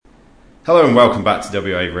Hello and welcome back to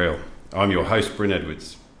WA Real. I'm your host, Bryn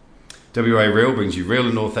Edwards. WA Real brings you real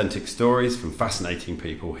and authentic stories from fascinating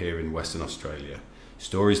people here in Western Australia.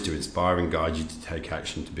 Stories to inspire and guide you to take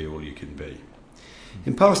action to be all you can be.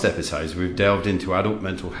 In past episodes, we've delved into adult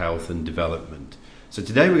mental health and development. So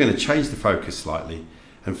today we're going to change the focus slightly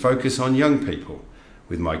and focus on young people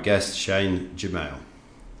with my guest, Shane Jamail.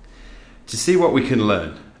 To see what we can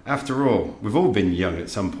learn. After all, we've all been young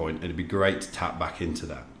at some point and it'd be great to tap back into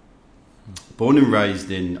that. Born and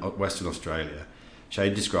raised in Western Australia,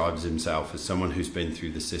 Shane describes himself as someone who's been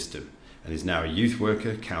through the system and is now a youth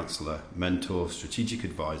worker, counsellor, mentor, strategic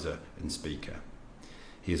advisor and speaker.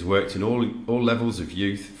 He has worked in all levels of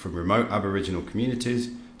youth, from remote Aboriginal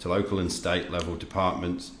communities to local and state level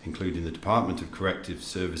departments, including the Department of Corrective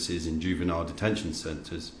Services in juvenile detention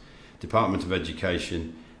centres, Department of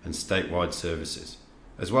Education and statewide services,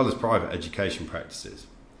 as well as private education practices.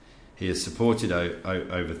 He has supported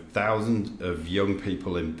over thousands of young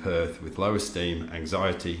people in Perth with low esteem,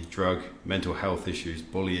 anxiety, drug, mental health issues,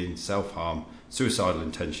 bullying, self-harm, suicidal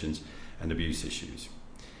intentions and abuse issues.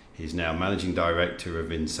 He is now Managing Director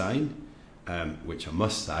of Insane, which I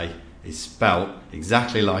must say is spelt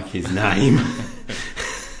exactly like his name,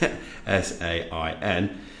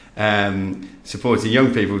 S-A-I-N, supporting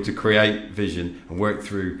young people to create vision and work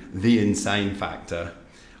through the insane factor,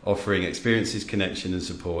 offering experiences, connection and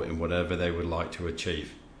support in whatever they would like to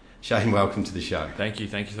achieve. Shane, welcome to the show. Thank you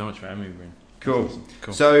so much for having me, Bryn. Cool.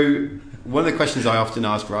 So one of the questions I often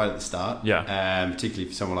ask right at the start, particularly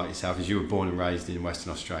for someone like yourself, is you were born and raised in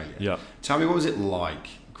Western Australia. Yeah. Tell me, what was it like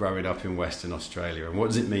growing up in Western Australia and what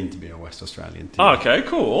does it mean to be a West Australian? Oh, okay,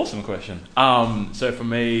 cool. Awesome question. So for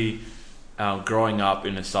me, growing up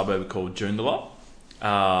in a suburb called Joondalup,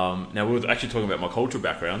 now we were actually talking about my cultural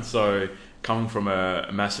background, so coming from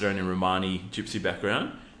a Macedonian Romani gypsy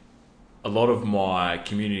background, a lot of my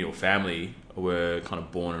community or family were kind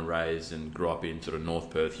of born and raised and grew up in sort of North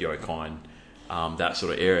Perth, Yokine, that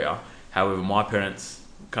sort of area. However, my parents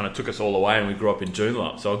kind of took us all away and we grew up in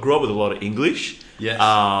Joondalup. So I grew up with a lot of English. Yes.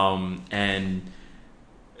 And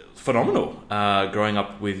phenomenal. Growing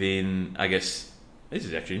up within, I guess, this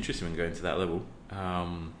is actually interesting when going to that level.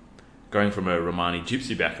 Going from a Romani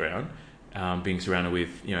gypsy background, being surrounded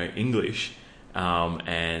with English,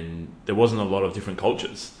 and there wasn't a lot of different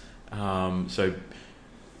cultures. So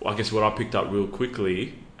I guess what I picked up real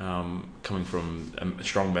quickly, coming from a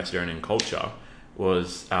strong Macedonian culture,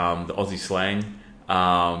 was the Aussie slang,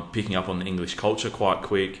 picking up on the English culture quite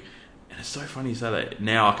quick. And it's so funny you say that.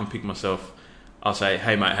 Now I can pick myself. I'll say,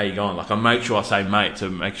 "Hey mate, how you going?" Like I make sure I say "mate" to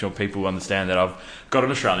make sure people understand that I've got an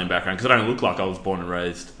Australian background, because I don't look like I was born and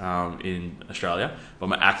raised in Australia, but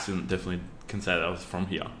my accent definitely can say that I was from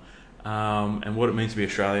here. And what it means to be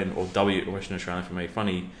Australian or Western Australian for me,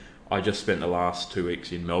 funny, I just spent the last 2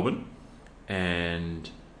 weeks in Melbourne, and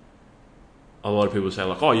a lot of people say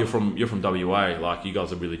like, "Oh, you're from WA, like you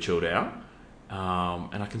guys are really chilled out,"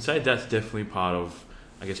 and I can say that's definitely part of,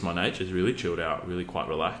 I guess, my nature is really chilled out, really quite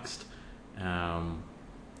relaxed. And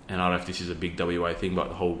I don't know if this is a big WA thing, but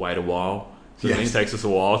the whole wait a while. So yes. It takes us a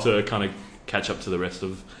while to kind of catch up to the rest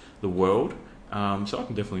of the world. So I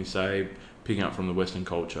can definitely say picking up from the Western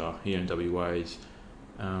culture here in WA is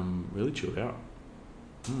really chilled out.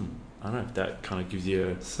 I don't know if that kind of gives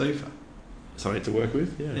you something to work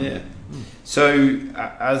with. Yeah. So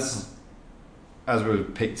as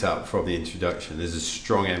we've picked up from the introduction, there's a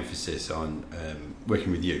strong emphasis on working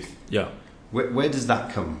with youth. Yeah. Where does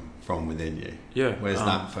that come from within you? Yeah. Where's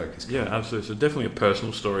that focus come from? Absolutely. So definitely a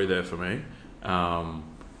personal story there for me.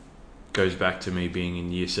 Goes back to me being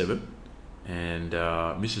in year 7, and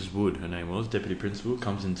Mrs. Wood, her name was, deputy principal,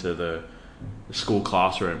 comes into the school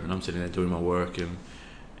classroom, and I'm sitting there doing my work,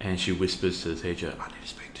 and she whispers to the teacher, "I need to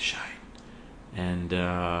speak to Shane." And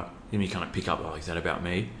then you kind of pick up, "Oh, is that about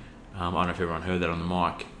me?" I don't know if everyone heard that on the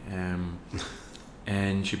mic.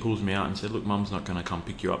 And she pulls me out and said, "Look, Mum's not going to come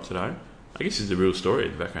pick you up today." I guess this is the real story,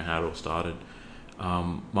 the background how it all started.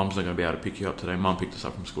 Mum's not going to be able to pick you up today. Mum picked us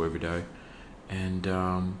up from school every day. And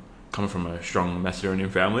coming from a strong Macedonian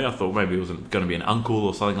family, I thought maybe it was going to be an uncle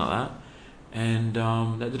or something like that. And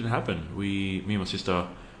that didn't happen. Me and my sister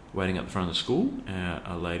waiting at the front of the school.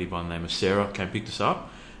 A lady by the name of Sarah came and picked us up.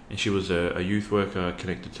 And she was a youth worker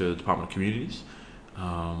connected to the Department of Communities,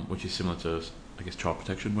 which is similar to, I guess, child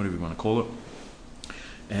protection, whatever you want to call it.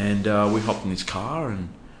 And we hopped in this car,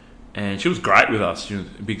 and she was great with us. She was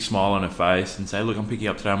a big smile on her face and say, "Look, I'm picking you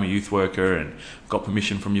up today. I'm a youth worker and got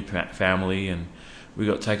permission from your family." And we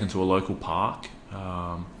got taken to a local park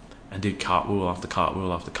and did cartwheel after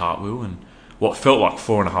cartwheel after cartwheel. And what felt like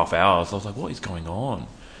 4.5 hours, I was like, what is going on?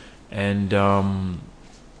 And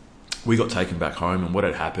we got taken back home, and what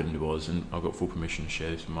had happened was, and I got full permission to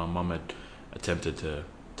share this, my mum had attempted to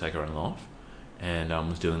take her own life, and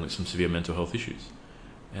was dealing with some severe mental health issues.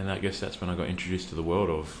 And I guess that's when I got introduced to the world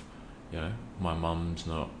of, my mum's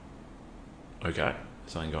not okay,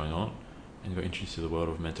 something going on, and got introduced to the world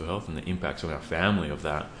of mental health, and the impacts on our family of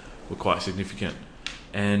that were quite significant.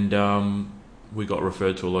 And we got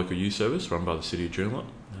referred to a local youth service run by the City of Joondalup,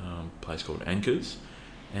 a place called Anchors,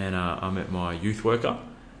 and I met my youth worker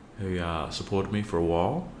who supported me for a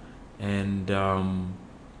while, and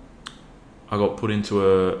I got put into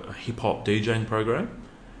a hip-hop DJing program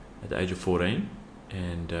at the age of 14,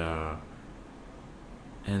 and that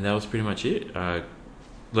was pretty much it. I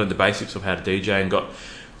learned the basics of how to DJ, and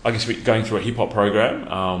going through a hip-hop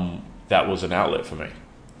program, that was an outlet for me.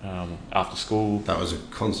 After school... That was a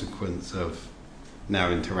consequence of now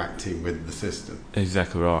interacting with the system.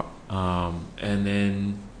 Exactly right. And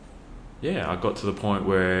then, I got to the point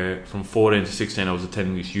where from 14 to 16 I was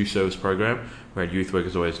attending this youth service program where youth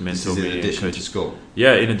workers always mentor me. In addition to school?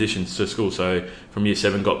 Yeah, in addition to school. So from year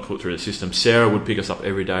 7 got put through the system. Sarah would pick us up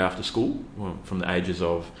every day after school, from the ages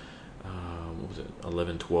of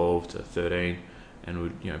 11, 12 to 13, and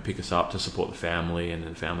would pick us up to support the family, and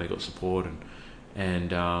then the family got support,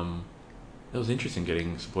 and it was interesting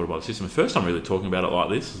getting supported by the system. The first time really talking about it like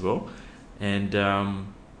this as well. And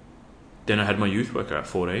then I had my youth worker at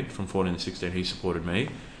 14. From 14 to 16, he supported me.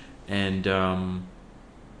 And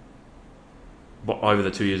over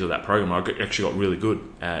the 2 years of that program, I actually got really good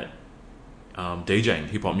at DJing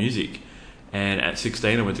hip-hop music. And at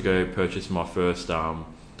 16, I went to go purchase my first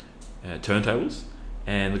turntables.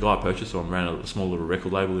 And the guy I purchased them ran a small little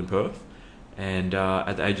record label in Perth. And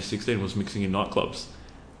at the age of 16, was mixing in nightclubs.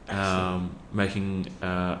 I was making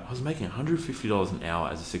 $150 an hour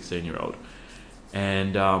as a 16-year-old,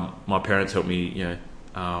 and my parents helped me,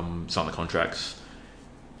 sign the contracts.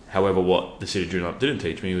 However, what the City of Joondalup didn't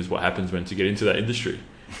teach me was what happens when to get into that industry.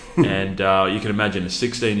 And you can imagine a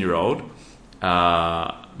 16-year-old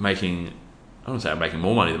making, I don't want to say I'm making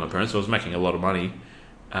more money than my parents, but I was making a lot of money,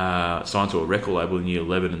 signed to a record label in year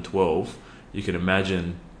 11 and 12. You can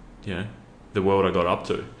imagine, the world I got up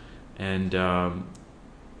to. And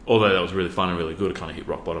although that was really fun and really good, I kind of hit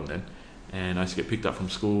rock bottom then. And I used to get picked up from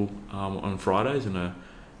school on Fridays in a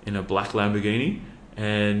black Lamborghini,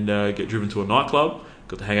 and get driven to a nightclub.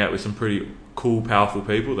 Got to hang out with some pretty cool, powerful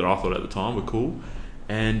people that I thought at the time were cool,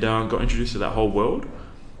 and got introduced to that whole world,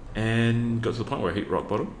 and got to the point where I hit rock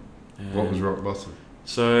bottom. And what was rock bottom?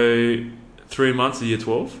 So 3 months of year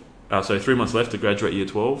 12. 3 months left to graduate year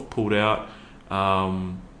 12. Pulled out.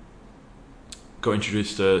 Got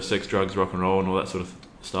introduced to sex, drugs, rock and roll, and all that sort of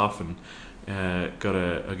stuff, and got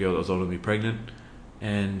a girl that was older than me pregnant.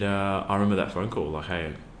 And I remember that phone call, like,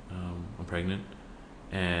 hey, I'm pregnant.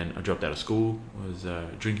 And I dropped out of school, was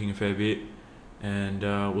drinking a fair bit, and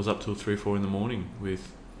was up till 3 or 4 in the morning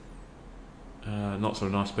with not so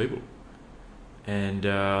nice people. And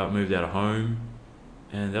moved out of home,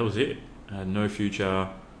 and that was it. I had no future,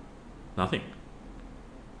 nothing.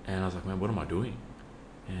 And I was like, man, what am I doing?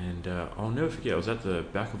 And I'll never forget, I was at the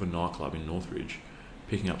back of a nightclub in Northridge,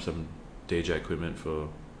 picking up some DJ equipment for,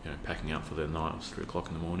 packing up for the night. It was 3 o'clock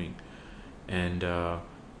in the morning. And I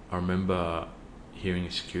remember hearing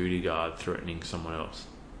a security guard threatening someone else.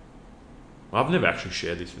 Well, I've never actually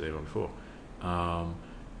shared this with anyone before. And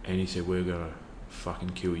he said, we're going to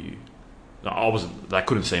fucking kill you. They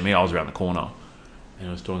couldn't see me, I was around the corner. And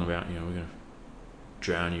I was talking about, we're going to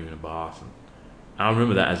drown you in a bath. And I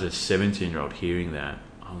remember that as a 17-year-old hearing that.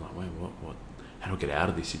 I'm like, wait, what? How do I get out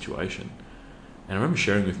of this situation? And I remember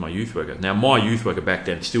sharing with my youth worker. Now, my youth worker back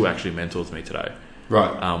then still actually mentors me today.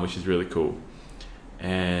 Right. Which is really cool.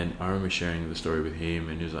 And I remember sharing the story with him,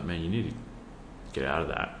 and he was like, man, you need to get out of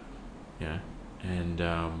that. And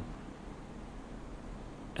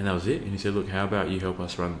that was it. And he said, look, how about you help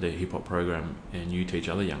us run the hip-hop program, and you teach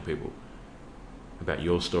other young people about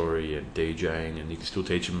your story and DJing, and you can still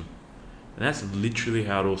teach them. And that's literally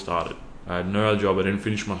how it all started. I had no other job. I didn't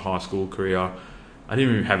finish my high school career. I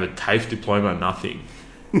didn't even have a TAFE diploma, nothing.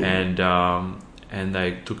 And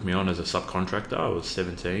they took me on as a subcontractor. I was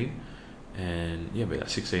 17. And about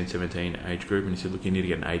that 16, 17 age group. And he said, look, you need to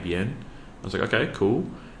get an ABN. I was like, okay, cool.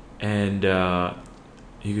 And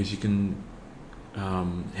he goes, you can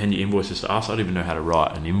hand your invoices to us. I don't even know how to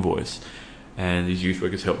write an invoice. And these youth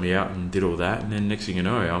workers helped me out and did all that. And then next thing you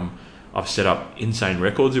know, I've set up Insane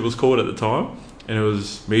Records, it was called at the time. And it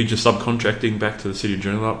was me just subcontracting back to the City of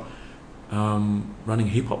Joondalup, running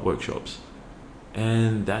hip-hop workshops.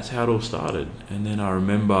 And that's how it all started. And then I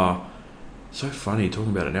remember, so funny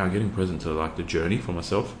talking about it now, getting present to like the journey for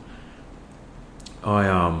myself. I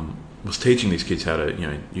was teaching these kids how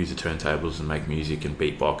to, use the turntables and make music and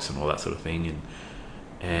beatbox and all that sort of thing.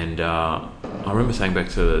 And I remember saying back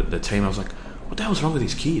to the team, I was like, what the hell's wrong with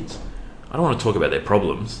these kids? I don't want to talk about their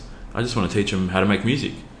problems. I just want to teach them how to make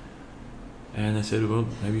music. And they said, well,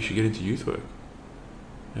 maybe you should get into youth work.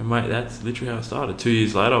 And mate, that's literally how I started. 2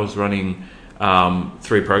 years later, I was running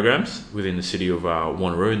 3 programs within the city of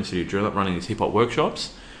Wanneroo in the city of Joondalup, running these hip-hop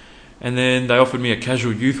workshops. And then they offered me a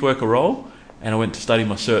casual youth worker role, and I went to study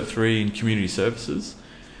my Cert 3 in community services.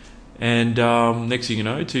 And next thing you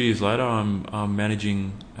know, 2 years later, I'm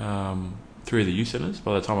managing 3 of the youth centres.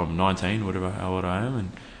 By the time I'm 19, whatever how old I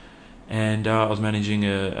am, and I was managing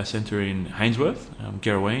a centre in Hainsworth,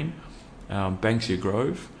 Garraween, Banksia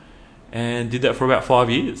Grove, and did that for about 5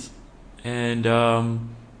 years. And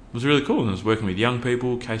it was really cool. And I was working with young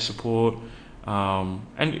people, case support, and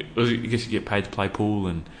I guess you get paid to play pool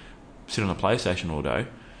and sit on a PlayStation all day.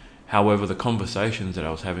 However, the conversations that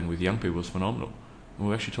I was having with young people was phenomenal. And we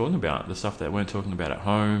were actually talking about the stuff that we weren't talking about at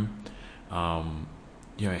home. I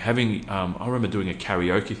remember doing a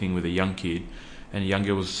karaoke thing with a young kid, and the young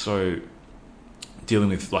girl was so dealing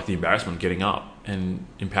with like the embarrassment of getting up, and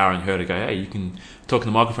empowering her to go, hey, you can talk in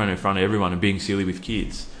the microphone in front of everyone and being silly with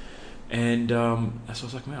kids. And so I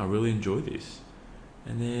was like, man, I really enjoy this.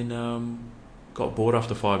 And then got bored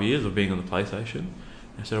after 5 years of being on the PlayStation.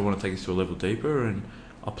 I said I want to take this to a level deeper, and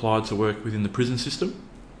applied to work within the prison system.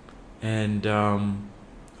 And I'll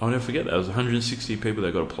never forget that. There was 160 people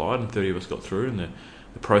that got applied, and 30 of us got through, and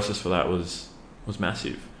the process for that was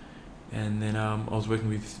massive. And then I was working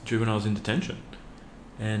with juveniles in detention.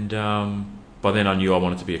 And by then I knew I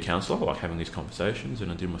wanted to be a counsellor, like having these conversations,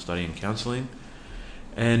 and I did my study in counselling.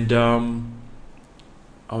 And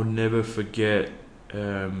I'll never forget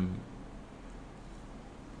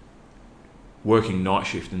working night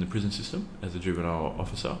shift in the prison system as a juvenile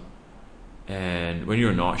officer. And when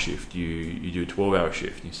you're a night shift, you do a 12-hour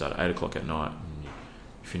shift, and you start at 8 o'clock at night, and you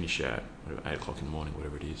finish at 8 o'clock in the morning,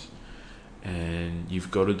 whatever it is. And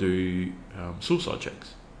you've got to do suicide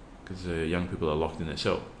checks, because the young people are locked in their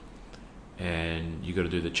cell. And you've got to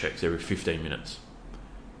do the checks every 15 minutes.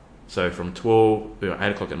 So from 8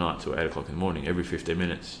 o'clock at night to 8 o'clock in the morning, every 15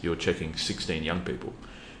 minutes, you're checking 16 young people.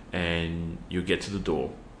 And you get to the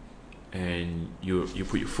door, and you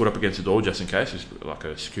put your foot up against the door just in case, it's like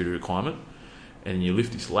a security requirement, and you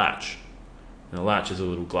lift this latch, and the latch is a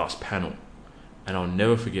little glass panel. And I'll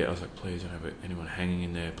never forget, I was like, please don't have anyone hanging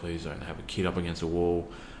in there, please don't have a kid up against a wall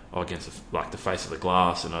or against the face of the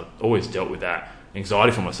glass. And I always dealt with that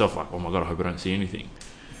anxiety for myself, like, oh my god, I hope I don't see anything.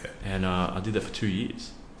 Yeah. And I did that for 2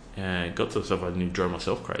 years, and it got to the stuff I nearly drove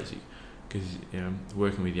myself crazy, because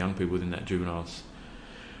working with young people within that juveniles,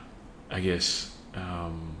 I guess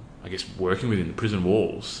working within the prison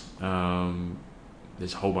walls,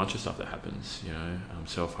 there's a whole bunch of stuff that happens,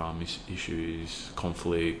 self-harm issues,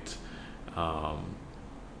 conflict. It's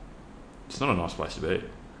not a nice place to be.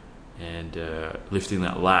 And lifting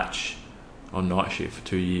that latch on night shift for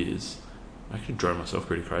 2 years, I actually drove myself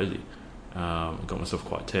pretty crazy. Got myself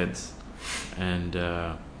quite tense. And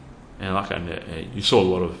you saw a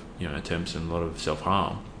lot of attempts and a lot of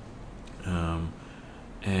self-harm.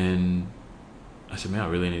 And I said, man, I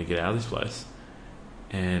really need to get out of this place.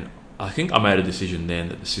 And I think I made a decision then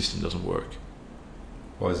that the system doesn't work.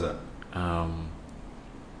 Why is that? I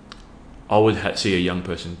would see a young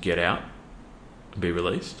person get out and be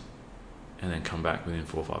released, and then come back within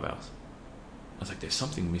 4 or 5 hours. I was like, there's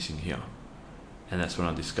something missing here. And that's when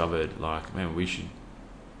I discovered, like, man, we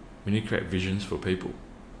need to create visions for people.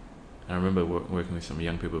 And I remember working with some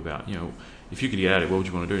young people about, if you could get out of it, what would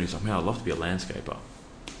you want to do? And he's like, man, I'd love to be a landscaper.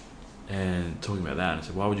 And talking about that, and I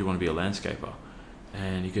said, why would you want to be a landscaper?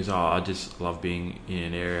 And he goes, I just love being in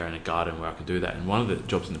an area in a garden where I can do that. And one of the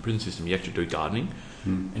jobs in the prison system, you actually do gardening.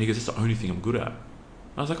 And he goes, that's the only thing I'm good at. And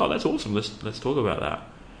I was like, oh, that's awesome. Let's talk about that.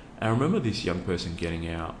 And I remember this young person getting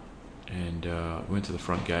out, and went to the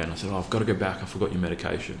front gate, and I said, oh, I've got to go back. I forgot your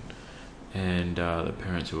medication. And the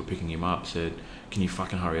parents who were picking him up said, can you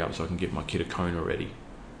fucking hurry up so I can get my kid a cone already?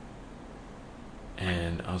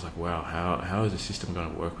 And I was like, wow, how is the system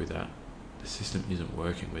going to work with that? The system isn't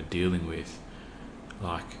working. We're dealing with,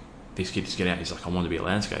 like, this kid just get out. He's like, I want to be a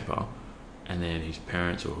landscaper. And then his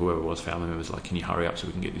parents or whoever it was, family members, like, can you hurry up so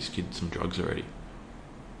we can get this kid some drugs already?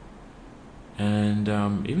 And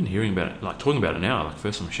even hearing about it, like talking about it now, like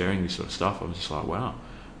first time sharing this sort of stuff, I was just like, wow,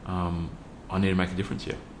 I need to make a difference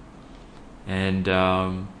here. And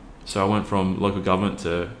so I went from local government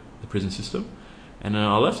to the prison system, and then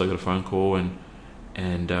I left. I got a phone call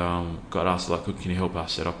and got asked, like, can you help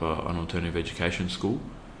us set up an alternative education school?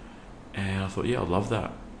 And I thought, yeah, I'd love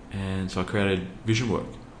that. And so I created Vision Work,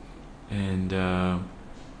 and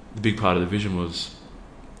the big part of the vision was,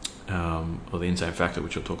 or the insane factor,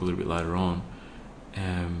 which I'll talk a little bit later on,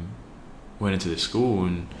 went into this school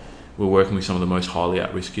and we're working with some of the most highly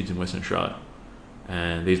at-risk kids in Western Australia.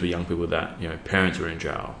 And these were young people that, parents were in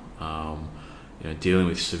jail, dealing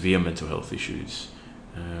with severe mental health issues,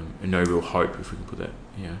 and no real hope, if we can put that,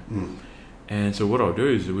 And so what I'll do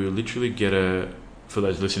is we'll literally get for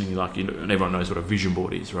those listening, and everyone knows what a vision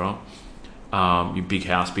board is, right? Your big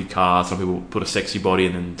house, big car, some people put a sexy body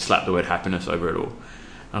and then slap the word happiness over it all.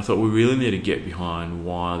 And I thought we really need to get behind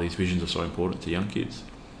why these visions are so important to young kids.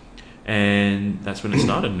 And that's when it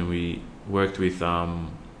started, and we worked with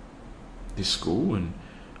this school, and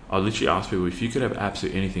I literally asked people, if you could have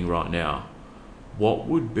absolutely anything right now, what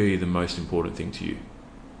would be the most important thing to you?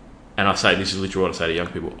 And I say, this is literally what I say to young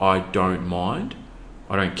people, I don't mind,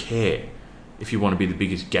 I don't care if you want to be the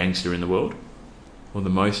biggest gangster in the world or the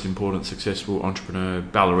most important successful entrepreneur,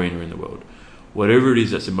 ballerina in the world. Whatever it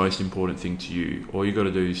is that's the most important thing to you, all you got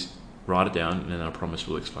to do is write it down, and then I promise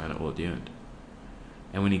we'll explain it all at the end.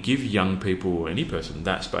 And when you give young people, or any person,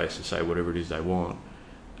 that space to say whatever it is they want,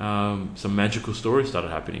 some magical stories started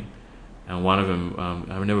happening. And one of them,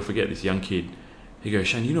 I'll never forget, this young kid, he goes,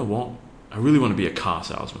 Shane, you know what? I really want to be a car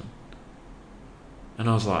salesman. And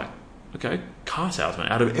I was like, okay, car salesman,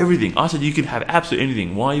 out of everything. I said, you could have absolutely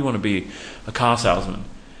anything. Why you want to be a car salesman?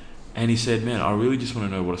 And he said, man, I really just want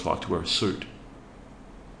to know what it's like to wear a suit.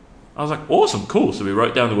 I was like, awesome, cool. So we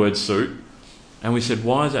wrote down the word suit, and we said,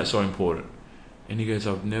 why is that so important? And he goes,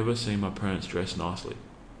 I've never seen my parents dress nicely.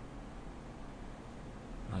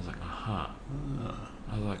 I was like, aha.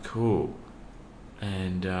 I was like, cool.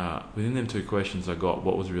 And within them 2 questions, I got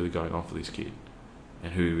what was really going on for this kid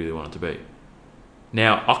and who he really wanted to be.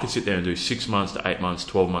 Now, I could sit there and do 6 months to 8 months,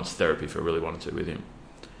 12 months therapy if I really wanted to with him.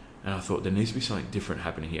 And I thought, there needs to be something different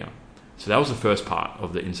happening here. So that was the first part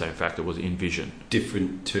of the insane factor, was envision.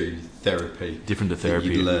 Different to therapy. Different to therapy.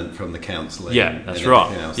 That you learned from the counselling. Yeah, that's and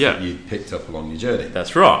right. Else yeah. that you picked up along your journey.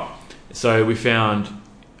 That's right. So we found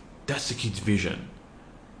that's the kid's vision.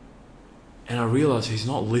 And I realised he's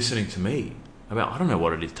not listening to me about, I don't know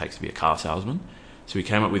what it takes to be a car salesman. So we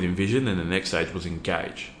came up with envision, and the next stage was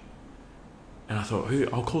engage. And I thought,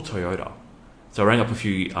 I'll call Toyota. So I rang up a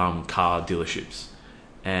few car dealerships,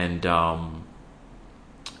 and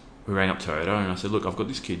we rang up Toyota, and I said, look, I've got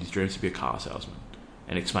this kid, he dreams to be a car salesman,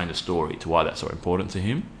 and explained the story to why that's so important to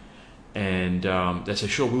him. And they said,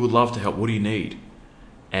 sure, we would love to help. What do you need?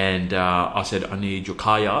 And I said, I need your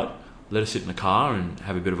car yard. Let us sit in the car and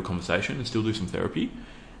have a bit of a conversation and still do some therapy.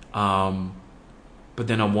 But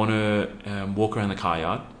then I want to walk around the car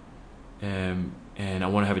yard, and I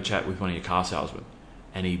want to have a chat with one of your car salesmen,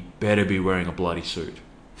 and he better be wearing a bloody suit.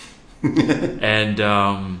 And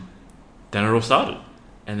then it all started.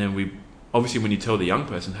 And then we, obviously, when you tell the young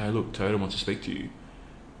person, hey, look, Toyota wants to speak to you,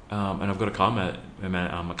 and I've got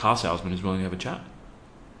a car salesman who's willing to have a chat.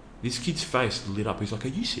 This kid's face lit up. He's like, are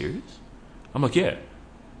you serious? I'm like, yeah.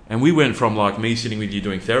 And we went from like me sitting with you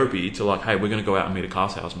doing therapy to like, hey, we're going to go out and meet a car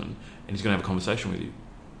salesman, and he's going to have a conversation with you.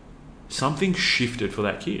 Something shifted for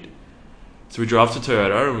that kid. So we drive to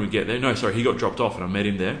Toyota, and we get there. No, sorry, he got dropped off, and I met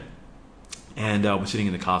him there. And we're sitting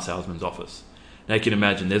in the car salesman's office. Now you can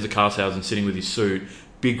imagine, there's a car salesman sitting with his suit,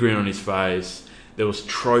 big grin on his face. There was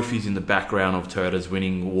trophies in the background of Toyota's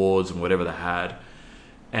winning awards and whatever they had.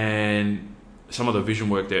 And some of the vision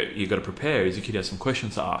work that you've got to prepare is the kid has some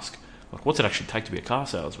questions to ask. Like, what's it actually take to be a car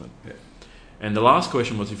salesman? Yeah. And the last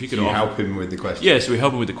question was, if you could help him with the questions. Yeah, so we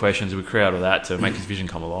help him with the questions. We created that to make his vision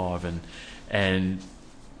come alive, and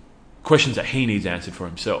questions that he needs answered for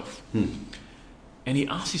himself. And he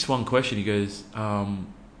asked this one question. He goes,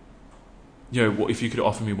 if you could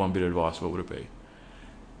offer me one bit of advice, what would it be?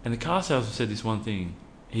 And the car salesman said this one thing.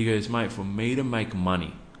 He goes, mate, for me to make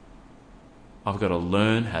money, I've got to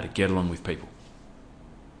learn how to get along with people.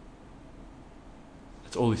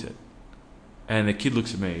 That's all he said. And the kid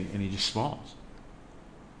looks at me and he just smiles.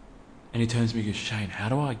 And he turns to me and goes, Shane, how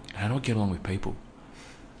do I get along with people?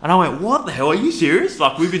 And I went, what the hell? Are you serious?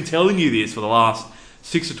 Like, we've been telling you this for the last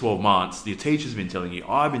 6 to 12 months. Your teacher's been telling you.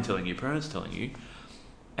 I've been telling you. Parents telling you.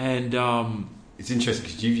 And it's interesting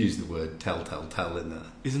because you've used the word tell in there.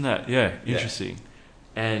 Isn't that? Yeah, interesting.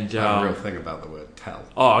 Yeah. And I have a real thing about the word tell.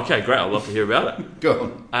 Oh, okay, great. I'd love to hear about it. Go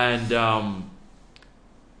on.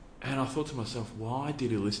 And I thought to myself, why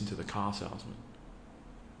did he listen to the car salesman?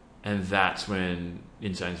 And that's when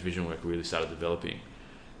Insane's vision work really started developing.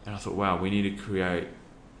 And I thought, wow, we created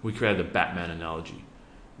the Batman analogy.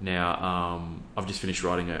 Now, I've just finished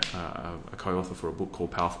writing a co-author for a book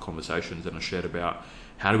called Powerful Conversations, and I shared about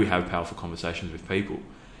how do we have powerful conversations with people.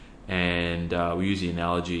 And we use the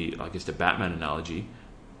analogy, I guess the Batman analogy.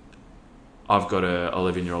 I've got a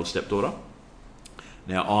 11-year-old stepdaughter.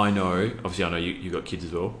 Now I know you got kids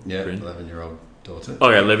as well. Yeah, Bryn. 11-year-old daughter. Oh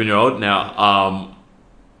yeah, 11-year-old. Now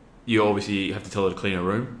you obviously have to tell her to clean her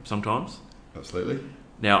room sometimes. Absolutely.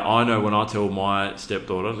 Now I know when I tell my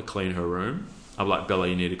stepdaughter to clean her room, I'm like, Bella,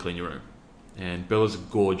 you need to clean your room. And Bella's a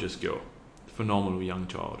gorgeous girl, phenomenal young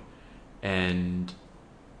child, and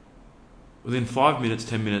within 5 minutes,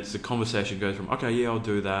 10 minutes, the conversation goes from, okay, yeah, I'll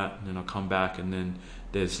do that. And then I'll come back and then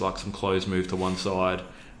there's like some clothes moved to one side.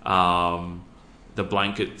 The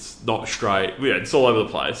blanket's not straight. Yeah, it's all over the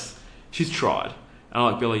place. She's tried. And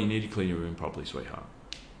I'm like, Bella, you need to clean your room properly, sweetheart.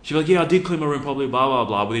 She's like, yeah, I did clean my room properly, blah, blah,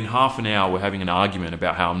 blah. Within half an hour, we're having an argument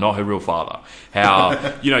about how I'm not her real father.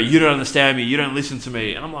 How, you don't understand me, you don't listen to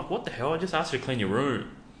me. And I'm like, what the hell? I just asked her to clean your room.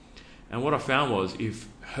 And what I found was if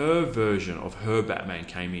her version of her Batman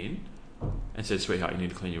came in and said, sweetheart, you need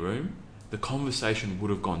to clean your room, the conversation would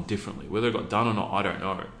have gone differently. Whether it got done or not, I don't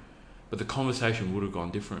know. But the conversation would have gone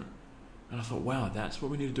different. And I thought, wow, that's what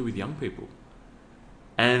we need to do with young people.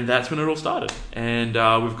 And that's when it all started. And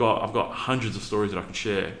I've got hundreds of stories that I can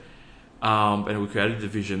share. And we created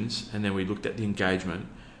divisions, and then we looked at the engagement.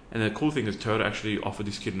 And the cool thing is Toyota actually offered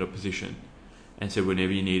this kid in a position and said,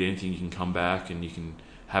 whenever you need anything, you can come back and you can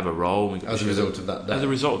have a role. As a result of that day. As a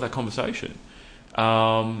result of that conversation.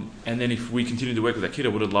 And then if we continued to work with that kid, I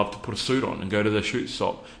would have loved to put a suit on and go to the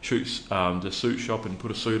the suit shop and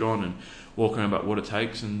put a suit on and walk around about what it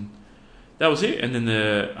takes, and that was it. And then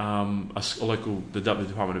the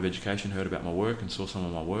Department of Education heard about my work and saw some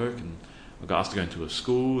of my work, and I got asked to go into a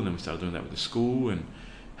school, and then we started doing that with the school and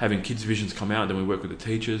having kids' visions come out. Then we work with the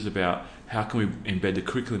teachers about how can we embed the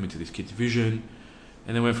curriculum into this kid's vision,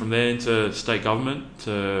 and then went from there into state government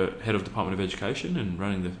to head of Department of Education and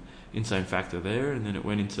running the Insane Factor there, and then it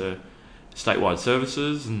went into statewide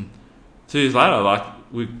services, and 2 years later, like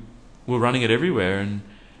we're running it everywhere,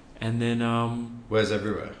 and then where's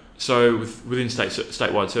everywhere? So within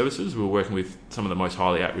statewide services, we were working with some of the most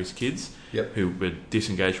highly at-risk kids who were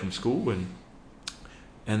disengaged from school,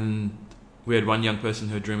 and we had one young person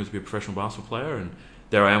who dreamed to be a professional basketball player, and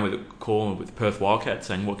there I am with a call with Perth Wildcats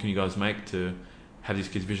saying, what can you guys make to have this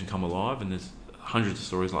kid's vision come alive? And there's hundreds of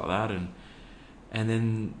stories like that, and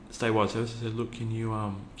then statewide services said, look, can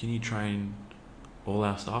you train all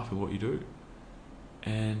our staff in what you do?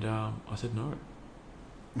 And I said no.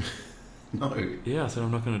 No. Yeah, I said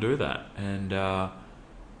I'm not going to do that, and I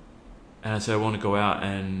said I want to go out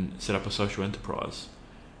and set up a social enterprise,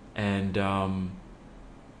 and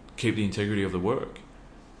keep the integrity of the work,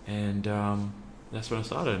 and that's when I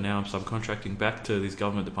started. And now I'm subcontracting back to these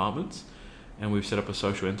government departments, and we've set up a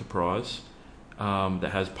social enterprise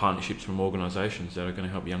that has partnerships from organisations that are going to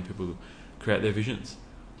help young people create their visions.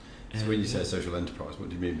 So when you say social enterprise, what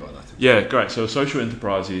do you mean by that? Yeah, great. So a social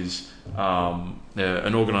enterprise is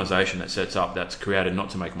an organisation that sets up, that's created not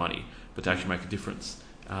to make money, but to actually make a difference.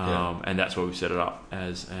 And that's what we've set it up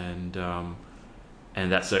as. And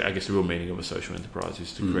that's, I guess, the real meaning of a social enterprise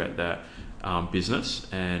is to create that business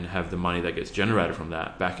and have the money that gets generated from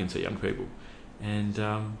that back into young people. And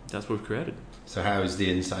that's what we've created. So how is the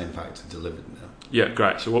Insane Factor delivered now? Yeah,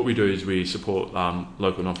 great. So what we do is we support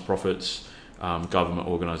local non-profits, government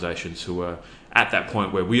organisations who are at that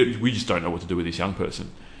point where we just don't know what to do with this young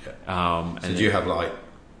person. Yeah. So do you have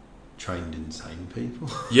trained insane people?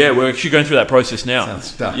 Yeah, we're actually going through that process now.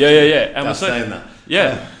 Sounds dark. Yeah. And we're saying that.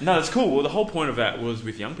 Yeah, no, that's cool. Well, the whole point of that was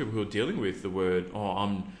with young people who are dealing with the word,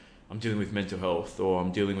 I'm dealing with mental health, or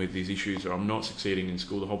I'm dealing with these issues, or I'm not succeeding in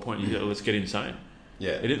school. The whole point is, let's get insane.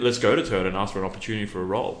 Yeah. Let's go to Toyota and ask for an opportunity for a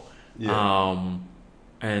role. Yeah.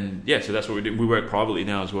 So that's what we do. We work privately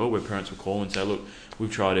now as well, where parents will call and say, look,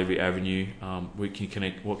 we've tried every avenue. What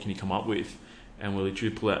can you come up with? And we'll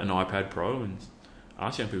literally pull out an iPad Pro and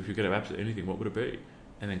ask young people, if you could have absolutely anything, what would it be?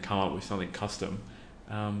 And then come up with something custom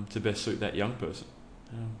to best suit that young person.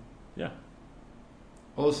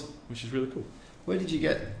 Awesome. Which is really cool. Where did you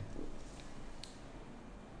get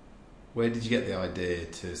the idea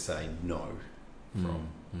to say no from?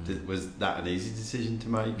 Was that an easy decision to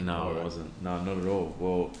make? No, it wasn't. No, not at all.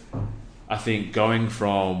 Well, I think going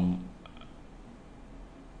from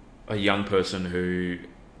a young person who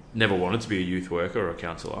never wanted to be a youth worker or a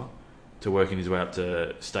counsellor to working his way up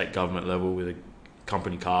to state government level with a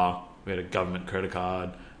company car, we had a government credit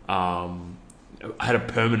card, I had a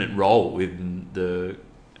permanent role within the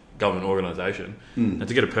government organisation. And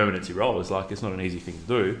to get a permanency role is it's not an easy thing to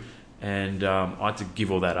do. And I had to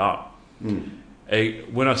give all that up.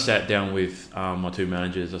 When I sat down with my two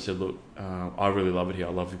managers, I said, look, I really love it here. I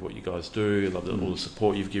love what you guys do. I love all the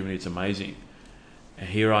support you've given me. It's amazing. And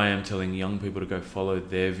here I am telling young people to go follow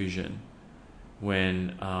their vision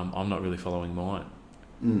when I'm not really following mine.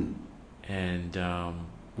 And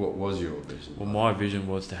What was your vision? well, my vision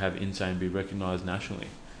was to have Insane be recognised nationally,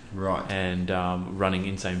 Right. and running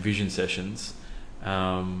Insane Vision sessions,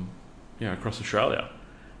 across Australia.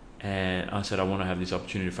 And I said I want to have this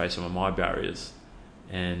opportunity to face some of my barriers,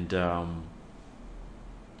 and I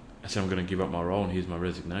said I'm going to give up my role, and here's my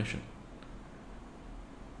resignation.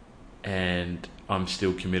 And I'm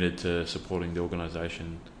still committed to supporting the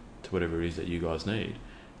organisation to whatever it is that you guys need.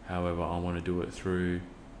 However, I want to do it through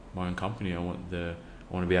my own company. I want to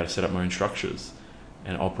be able to set up my own structures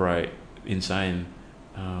and operate Insane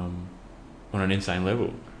on an Insane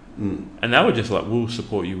level. And they were just like, we'll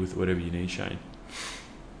support you with whatever you need, Shane.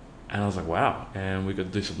 And I was like, wow. And we got to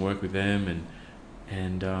do some work with them,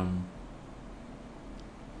 and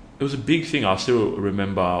it was a big thing. I still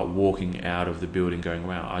remember walking out of the building going,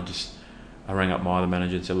 wow. I rang up my other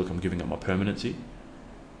manager and said, look, I'm giving up my permanency.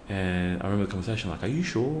 And I remember the conversation like, are you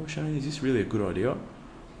sure, Shane? Is this really a good idea?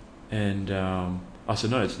 And I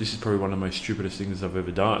said, no, this is probably one of the most stupidest things I've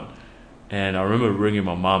ever done. And I remember ringing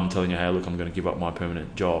my mum, telling her, hey, look, I'm going to give up my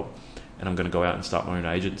permanent job and I'm going to go out and start my own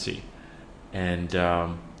agency. And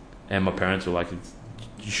my parents were like,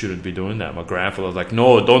 you shouldn't be doing that. My grandfather was like,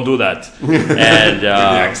 no, don't do that. And with the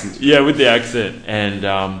accent. Yeah, with the accent. And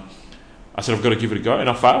I said, I've got to give it a go. And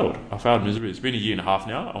I failed. Miserably. It's been a year and a half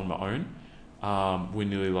now on my own. I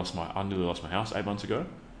nearly lost my house 8 months ago.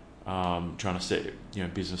 Trying to set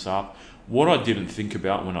business up. What I didn't think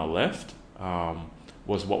about when I left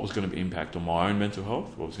was what was going to be impact on my own mental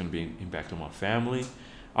health, what was going to be impact on my family.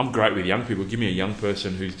 I'm great with young people. Give me a young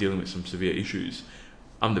person who's dealing with some severe issues.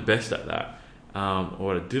 I'm the best at that.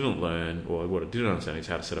 What I didn't learn, or what I didn't understand, is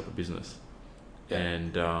how to set up a business. Yeah.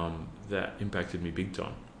 And that impacted me big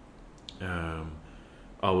time.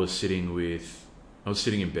 I was sitting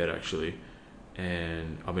in bed actually,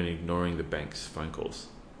 and I've been ignoring the bank's phone calls.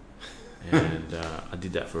 And I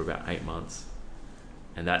did that for about 8 months.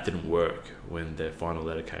 And that didn't work when the final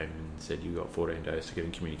letter came and said, you've got 14 days to get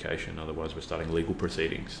in communication, otherwise we're starting legal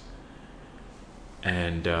proceedings.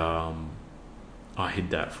 And I hid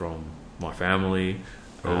that from my family.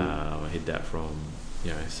 I hid that from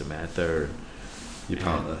Samantha, your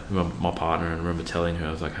partner, my partner. And I remember telling her,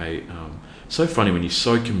 I was like, hey, so funny when you're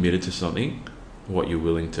so committed to something, what you're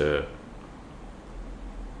willing to,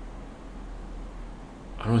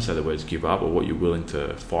 I don't want to say the words give up, or what you're willing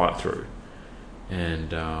to fight through.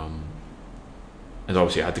 And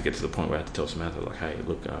obviously I had to get to the point where I had to tell Samantha, like, hey,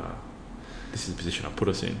 look, this is the position I put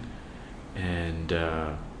us in. And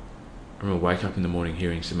I remember waking up in the morning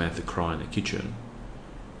hearing Samantha cry in the kitchen,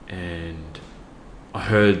 and I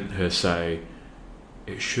heard her say,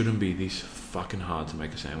 it shouldn't be this fucking hard to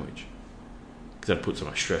make a sandwich, because that put so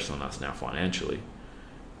much stress on us now financially.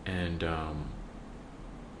 And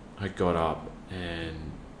I got up,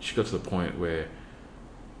 and she got to the point where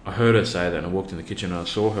I heard her say that, and I walked in the kitchen and I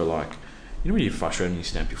saw her like, when you're frustrated and you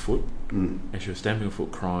stamp your foot? And she was stamping her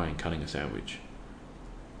foot, crying, cutting a sandwich,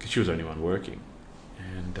 because she was the only one working.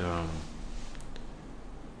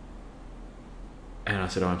 And I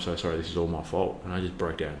said, oh, I'm so sorry, this is all my fault. And I just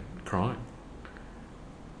broke down crying.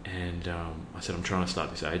 And I said, I'm trying to start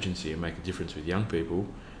this agency and make a difference with young people,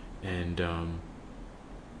 and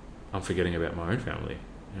I'm forgetting about my own family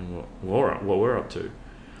and what we're up to.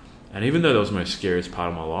 And even though that was the most scariest part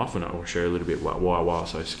of my life, and I'll share a little bit why it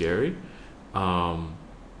was so scary, I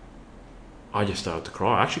just started to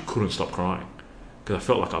cry. I actually couldn't stop crying, because I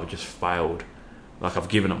felt like I've just failed. Like, I've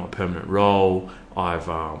given up my permanent role. I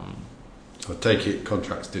take it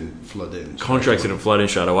contracts didn't flood in. Contracts didn't flood in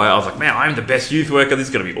straight away. I was like, man, I'm the best youth worker. This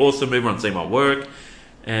is going to be awesome. Everyone see my work.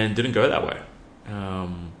 And didn't go that way.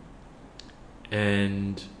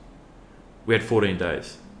 And we had 14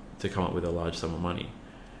 days to come up with a large sum of money.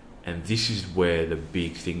 And this is where the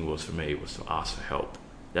big thing was for me, was to ask for help.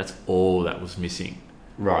 That's all that was missing.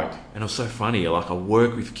 Right. And it was so funny. Like, I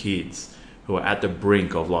work with kids who are at the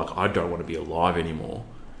brink of, like, I don't want to be alive anymore,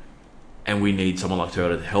 and we need someone like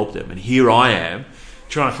Toyota to help them. And here I am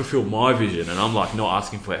trying to fulfill my vision, and I'm like not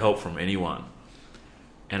asking for help from anyone.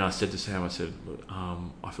 And I said to Sam, I said, look,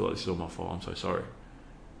 I feel like this is all my fault. I'm so sorry.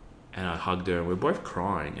 And I hugged her, and we're both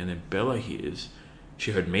crying. And then Bella hears,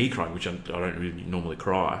 she heard me crying, which I don't really normally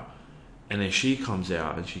cry. And then she comes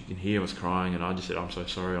out and she can hear us crying. And I just said, I'm so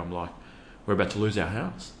sorry. I'm like, we're about to lose our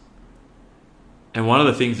house. And one of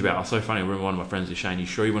the things about, it's so funny, I remember one of my friends said, Shane, you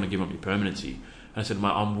sure you want to give up your permanency? And I said,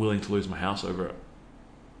 mate, I'm willing to lose my house over it.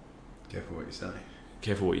 Careful what you say.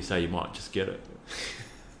 Careful what you say, you might just get it.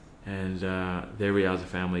 And there we are as a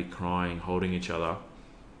family, crying, holding each other.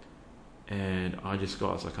 And I was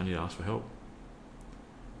like, I need to ask for help.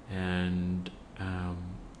 And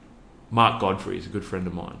Mark Godfrey is a good friend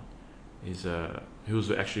of mine. He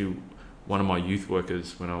was actually one of my youth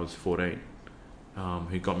workers when I was 14,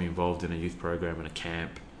 who got me involved in a youth program and a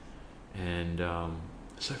camp. And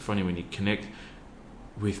it's so funny when you connect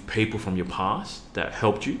with people from your past that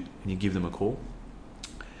helped you and you give them a call.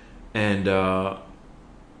 And I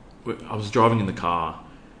was driving in the car,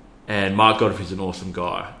 and Mark Godfrey is an awesome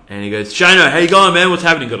guy, and he goes, "Shano, how you going, man? What's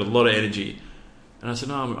happening?" Got a lot of energy. And I said,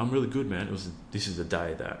 "No, I'm really good, man. This is the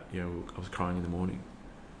day that, you know, I was crying in the morning."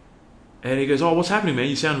 And he goes, "Oh, what's happening, man?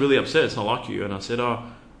 You sound really upset. It's not like you." And I said, "Oh,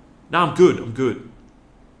 no, I'm good."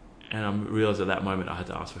 And I realised at that moment I had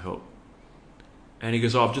to ask for help. And he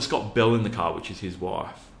goes, "Oh, I've just got Belle in the car," which is his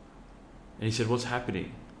wife. And he said, "What's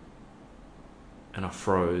happening?" And I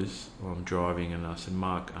froze while I'm driving, and I said,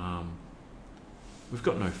 "Mark, we've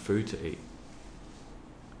got no food to eat."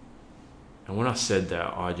 And when I said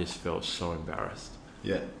that, I just felt so embarrassed.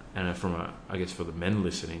 Yeah. And I guess for the men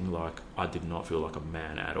listening, like, I did not feel like a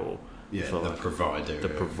man at all. Yeah, the like provider,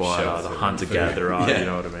 the hunter-gatherer, yeah. You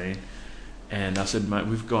know what I mean? And I said, "Mate,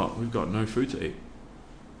 we've got no food to eat."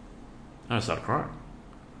 And I started crying.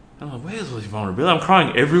 And I'm like, "Where's all this vulnerability? I'm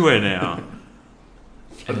crying everywhere now."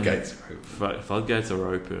 Floodgates are open. Floodgates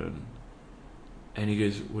are open. And he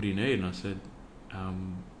goes, "What do you need?" And I said,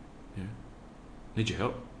 "Need your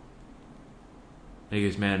help." And he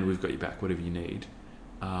goes, "Man, we've got your back, whatever you need.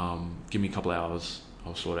 Give me a couple of hours,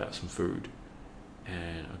 I'll sort out some food,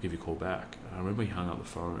 and I'll give you a call back." And I remember he hung up the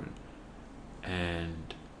phone,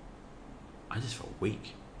 and I just felt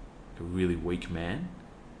weak, a really weak man.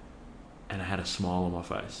 And I had a smile on my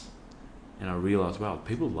face, and I realised, wow,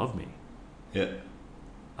 people love me. Yeah.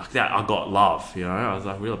 Like that, I got love, you know. I was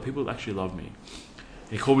like, really, people actually love me.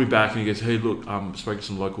 And he called me back and he goes, "Hey, look, spoke to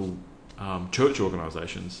some local church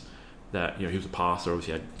organisations that, you know, he was a pastor,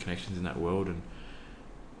 obviously had connections in that world,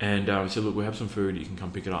 and he said, "Look, we have some food, you can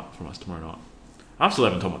come pick it up from us tomorrow night." I still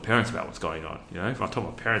haven't told my parents about what's going on, you know. If I told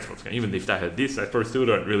my parents what's going on, even if they heard this, they probably still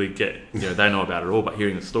don't really get, you know, they know about it all, but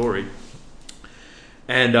hearing the story.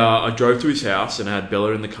 And I drove to his house, and I had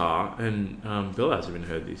Bella in the car, and Bella hasn't even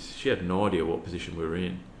heard this. She had no idea what position we were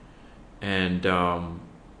in. And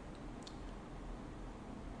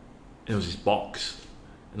there was this box,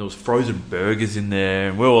 and there was frozen burgers in there,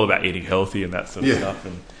 and we're all about eating healthy and that sort of stuff,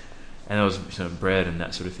 and there was some bread and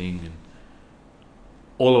that sort of thing. And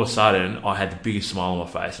all of a sudden, I had the biggest smile on my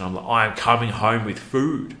face, and I'm like, I am coming home with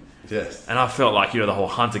food. Yes. And I felt like, you know, the whole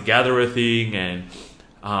hunter-gatherer thing, and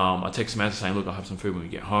I texted Samantha saying, "Look, I'll have some food when we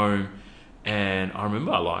get home." And I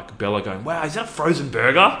remember, like, Bella going, "Wow, is that frozen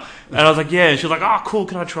burger?" And I was like, "Yeah." And she was like, "Oh, cool,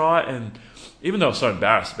 can I try it?" And even though I was so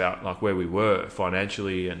embarrassed about, like, where we were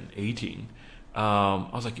financially and eating, I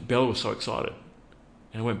was like, Bella was so excited.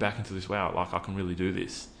 And I went back into this, wow, like, I can really do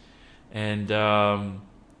this. And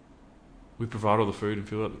we provided all the food and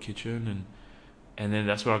filled up the kitchen, and then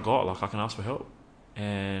that's what I got. Like, I can ask for help.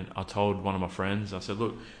 And I told one of my friends, I said,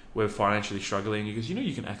 "Look, we're financially struggling." He goes, "You know,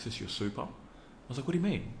 you can access your super." I was like, "What do you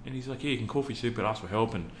mean?" And he's like, "Yeah, you can call for your super and ask for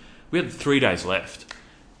help." And we had 3 days left.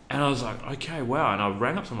 And I was like, okay, wow. And I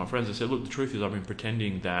rang up some of my friends and said, "Look, the truth is I've been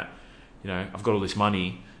pretending that, you know, I've got all this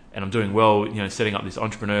money and I'm doing well, you know, setting up this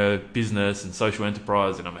entrepreneur business and social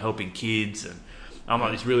enterprise, and I'm helping kids, and I'm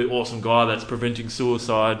like this really awesome guy that's preventing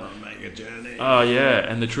suicide." I'll make a journey. Oh, yeah.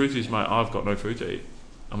 And the truth is, mate, I've got no food to eat.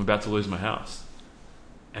 I'm about to lose my house.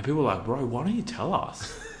 And people were like, "Bro, why don't you tell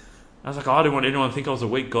us?" I was like, "I didn't want anyone to think I was a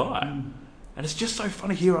weak guy." And it's just so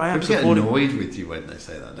funny. Here I am People get supporting. annoyed with you when they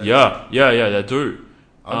say that, don't Yeah, they do.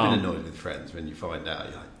 I've been annoyed with friends when you find out.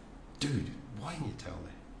 You're like, "Dude, why didn't you tell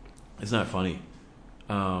me?" Isn't that funny?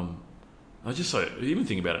 I just so even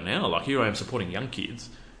think about it now. Like, here I am supporting young kids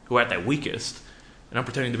who are at their weakest, and I'm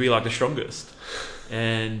pretending to be like the strongest.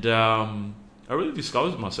 And I really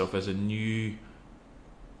discovered myself as a new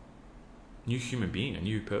human being, a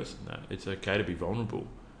new person. That it's okay to be vulnerable.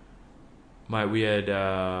 Mate, we had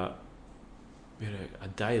a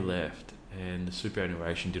day left, and the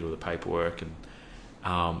superannuation did all the paperwork, and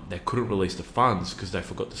they couldn't release the funds because they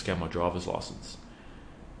forgot to scan my driver's license.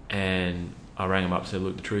 And I rang them up and said,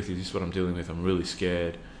 "Look, the truth is, this is what I'm dealing with. I'm really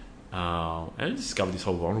scared." And I discovered this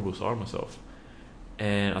whole vulnerable side of myself.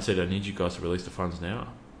 And I said, "I need you guys to release the funds now."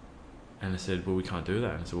 And they said, "Well, we can't do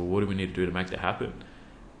that." And I said, "Well, what do we need to do to make that happen?"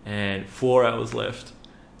 And 4 hours left.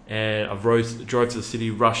 And I drove to the city,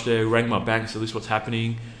 rushed there, rang my bank, said, "This is what's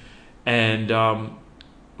happening." And it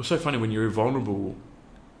was so funny, when you're vulnerable,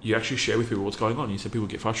 you actually share with people what's going on. You said people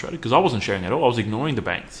get frustrated, because I wasn't sharing at all. I was ignoring the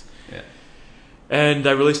banks. Yeah. And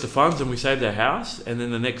they released the funds, and we saved their house. And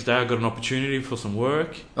then the next day I got an opportunity for some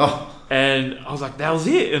work. Oh. And I was like, that was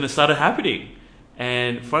it. And it started happening.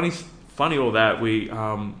 And funny all that,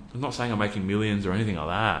 I'm not saying I'm making millions or anything like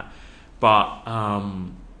that, but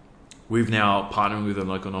we've now partnered with a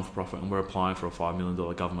local non-for-profit and we're applying for a $5 million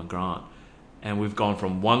government grant. And we've gone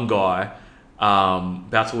from one guy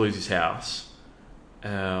about to lose his house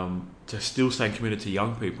to still staying committed to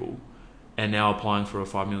young people, and now applying for a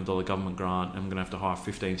 $5 million government grant, and we're going to have to hire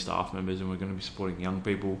 15 staff members, and we're going to be supporting young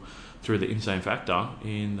people through the Insane Factor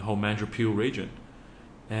in the whole Mandurah Peel region.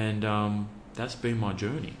 And that's been my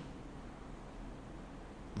journey.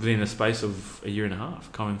 Within the space of a year and a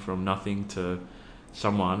half, coming from nothing to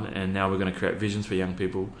someone, and now we're going to create visions for young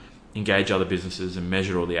people, engage other businesses, and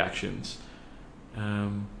measure all the actions.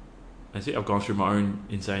 That's it. I've gone through my own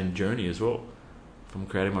insane journey as well, from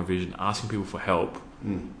creating my vision, asking people for help,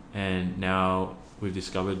 and now we've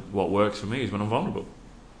discovered what works for me is when I'm vulnerable.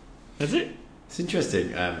 That's it. It's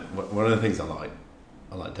interesting. One of the things I like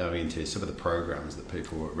delving into is some of the programs that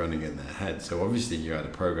people were running in their head. So obviously you had a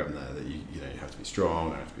program there that you have to be strong,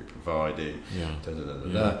 you have to be providing. Yeah.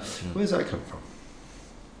 Where's that come from?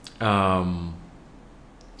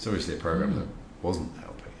 It's obviously a program that wasn't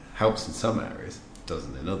helping. Helps in some areas,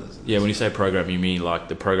 doesn't in others. Yeah, when you say program, you mean like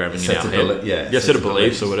the programming in our head? Yeah, set of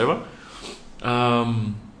beliefs or whatever.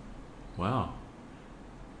 Wow.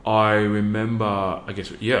 I remember, I guess,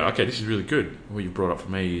 this is really good. What you brought up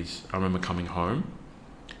for me is, I remember coming home,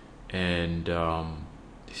 and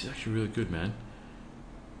this is actually really good, man.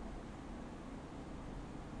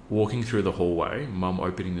 Walking through the hallway, Mum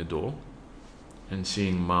opening the door, and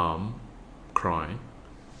seeing Mum crying,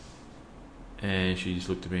 and she just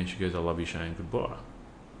looked at me and she goes, "I love you, Shane, goodbye."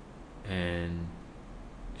 And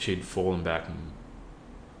she'd fallen back and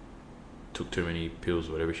took too many pills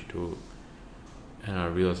or whatever she took. And I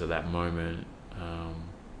realised at that moment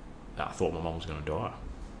that I thought my mum was going to die.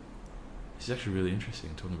 This is actually really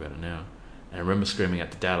interesting, talking about it now. And I remember screaming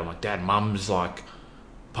at the dad, I'm like, "Dad, Mum's like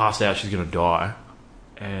passed out, she's going to die."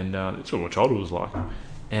 And that's what my childhood was like.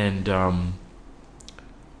 And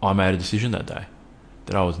I made a decision that day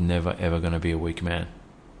that I was never ever going to be a weak man.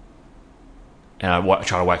 And I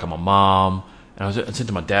tried to wake up my mum, and I said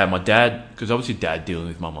to my dad, because obviously Dad dealing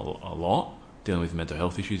with Mum a lot, dealing with mental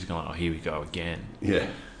health issues, going like, "Oh, here we go again." Yeah.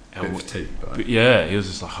 But yeah, he was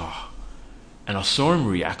just like, "Oh." And I saw him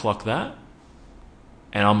react like that,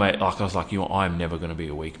 and I was like, I'm never going to be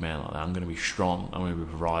a weak man like that. I'm going to be strong. I'm going to be a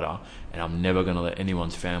provider, and I'm never going to let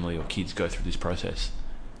anyone's family or kids go through this process.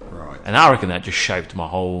 Right. And I reckon that just shaped my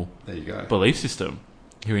whole there you go. belief system.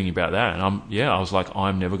 Hearing about that, and I was like,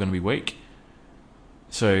 I'm never going to be weak.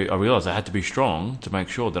 So I realised I had to be strong to make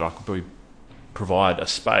sure that I could provide a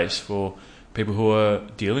space for people who are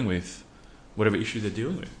dealing with whatever issue they're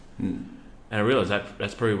dealing with. And I realised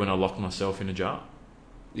that's probably when I locked myself in a jar.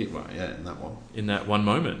 Yeah, well, yeah, in that one. In that one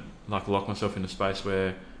moment, like lock myself in a space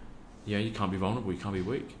where, you can't be vulnerable, you can't be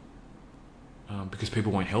weak, because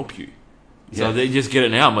people won't help you. So they just get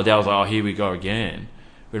it now. My dad was like, "Oh, here we go again,"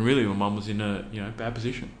 when really my mum was in a bad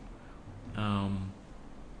position. So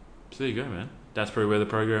there you go, man. That's probably where the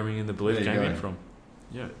programming and the belief came in from.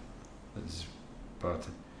 Yeah, that's part.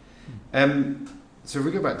 So if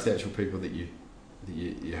we go back to the actual people that you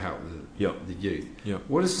help, the youth. Yeah.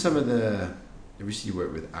 What are some of the? Obviously, you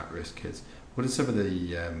work with at-risk kids. What are some of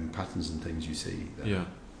the patterns and things you see there?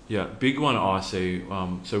 Yeah. Big one I see.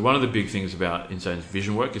 So one of the big things about Insane's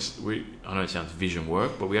vision work is I know it sounds vision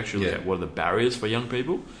work, but we actually look at what are the barriers for young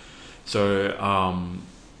people. So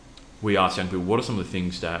we ask young people, what are some of the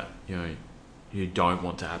things that you don't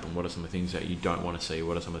want to happen? What are some of the things that you don't want to see?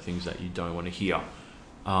 What are some of the things that you don't want to hear?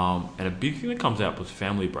 And a big thing that comes out was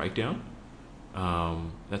family breakdown.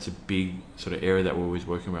 That's a big sort of area that we're always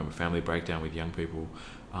working around with family breakdown with young people.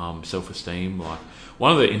 Self-esteem. Like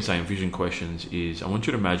one of the Insane Vision questions is, I want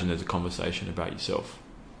you to imagine there's a conversation about yourself,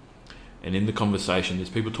 and in the conversation there's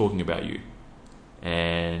people talking about you,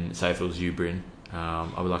 and say if it was you, Bryn, I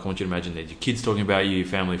want you to imagine there's your kids talking about you, your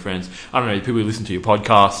family, friends, I don't know, people who listen to your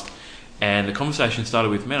podcast, and the conversation started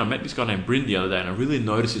with, "Man, I met this guy named Bryn the other day and I really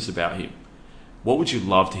noticed this about him. What would you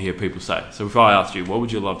love to hear people say?" So if I asked you, what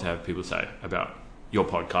would you love to have people say about your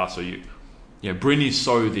podcast or you? Bryn is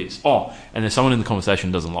so this. Oh, and there's someone in the conversation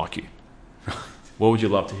who doesn't like you. What would you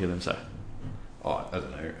love to hear them say? Oh, I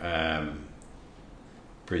don't know.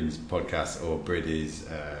 Bryn's podcast, or Bryn is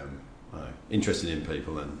interested in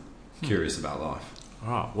people and curious about life.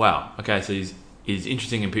 Oh, wow. Okay, so he's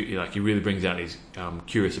interesting in people. Like he really brings out he's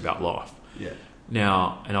curious about life. Yeah.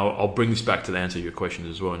 Now, and I'll bring this back to the answer to your questions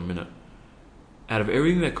as well in a minute. Out of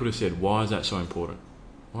everything that could have said, why is that so important?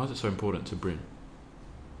 Why is it so important to Bryn?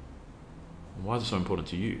 Why is it so important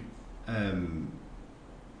to you?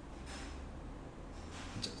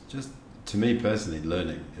 Just to me personally,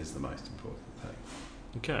 learning is the most important thing.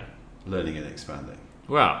 Okay. Learning and expanding.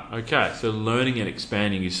 Wow. Okay. So learning and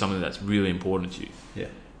expanding is something that's really important to you. Yeah.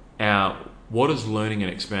 what does learning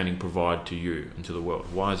and expanding provide to you and to the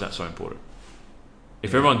world? Why is that so important?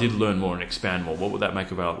 If everyone did learn more and expand more, what would that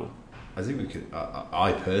make available? I think we could.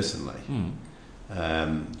 I personally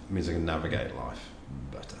means I can navigate life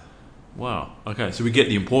better. Wow. Okay, so we get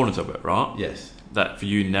the importance of it, right? Yes. That for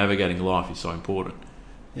you, navigating life is so important.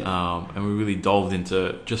 Yeah. And we really delved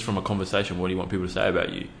into, just from a conversation, what do you want people to say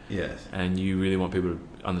about you? Yes. And you really want people to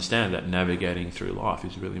understand that navigating through life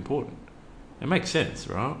is really important. It makes sense,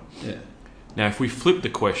 right? Yeah. Now, if we flip the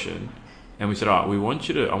question and we said, all right, I want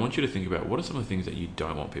you to think about what are some of the things that you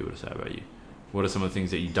don't want people to say about you? What are some of the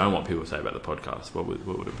things that you don't want people to say about the podcast? What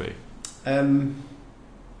would it be?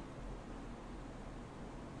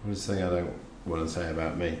 What is something I don't want to say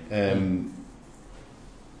about me?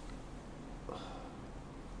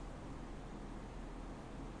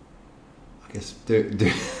 I guess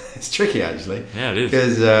it's tricky actually. Yeah, it is.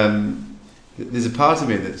 Because there's a part of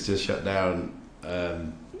me that's just shut down.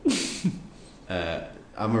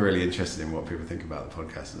 I'm really interested in what people think about the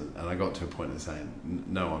podcast, and I got to a point of saying,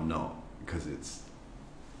 no, I'm not, because it's.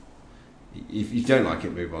 If you don't like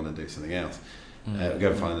it, move on and do something else.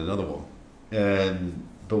 Go and find another one.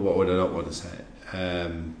 But what would I not want to say? I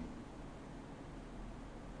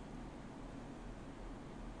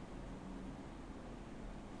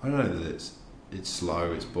don't know that it's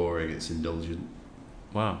slow, it's boring, it's indulgent.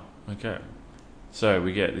 Wow. Okay. So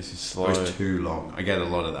we get this is slow. Or it's too long. I get a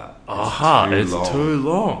lot of that. It's too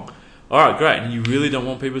long. All right, great. And you really don't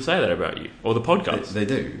want people to say that about you or the podcast? They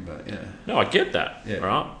do, but yeah. No, I get that. Yeah.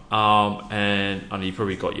 Right. And I know you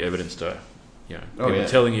probably got your evidence to, people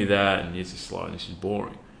telling you that, and this is slow and this is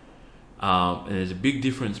boring. And there's a big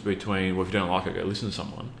difference between, well, if you don't like it, go listen to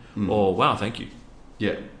someone, or wow, thank you.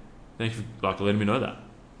 Yeah. Thank you for letting me know that.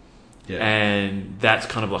 Yeah. And that's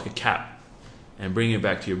kind of like a cap. And bringing it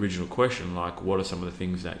back to your original question, like, what are some of the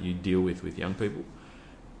things that you deal with young people?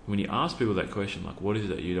 When you ask people that question, like, what is it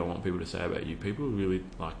that you don't want people to say about you? People really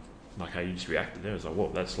like how you just reacted there. It's like, well,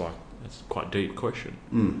 that's quite a deep question.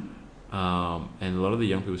 And a lot of the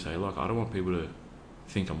young people say, look, I don't want people to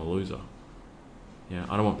think I'm a loser. Yeah,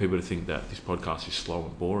 I don't want people to think that this podcast is slow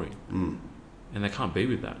and boring. And they can't be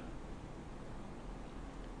with that.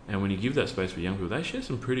 And when you give that space for young people, they share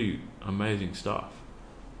some pretty amazing stuff.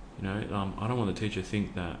 I don't want the teacher to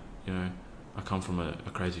think that, I come from a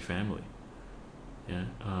crazy family.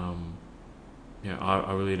 I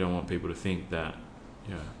really don't want people to think that,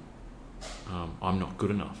 I'm not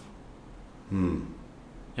good enough. And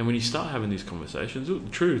when you start having these conversations, the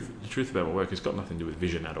truth about my work has got nothing to do with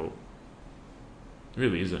vision at all. It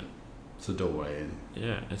really isn't. It's a doorway in.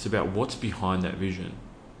 Yeah, it's about what's behind that vision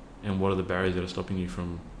and what are the barriers that are stopping you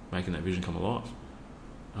from making that vision come alive.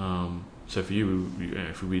 So for you,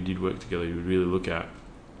 if we did work together, you would really look at,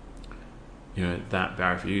 that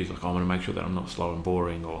barrier for you is like, I want to make sure that I'm not slow and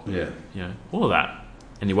boring, or all of that.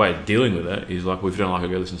 And your way of dealing with it is like, well, if you don't like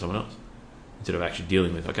it, go listen to someone else. Instead of actually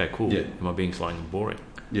dealing with, okay, cool, am I being slow and boring?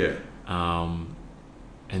 Yeah.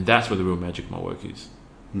 And that's where the real magic of my work is.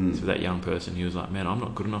 So for that young person, he was like, man, I'm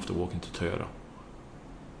not good enough to walk into Toyota.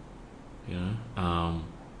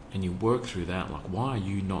 And you work through that, like, why are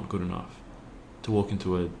you not good enough to walk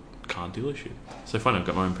into a car dealership? So funny, I've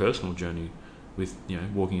got my own personal journey with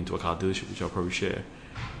walking into a car dealership, which I'll probably share.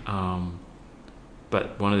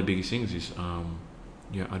 But one of the biggest things is I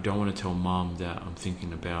don't want to tell mum that I'm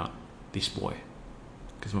thinking about this boy,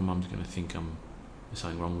 because my mum's going to think there's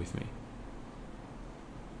something wrong with me.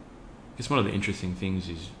 Because one of the interesting things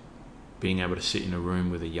is being able to sit in a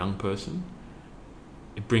room with a young person.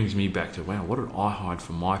 It brings me back to, wow, what did I hide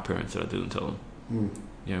from my parents that I didn't tell them?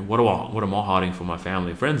 What am I hiding from my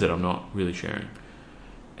family and friends that I'm not really sharing?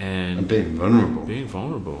 And being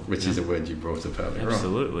vulnerable. Which is a word you brought up earlier.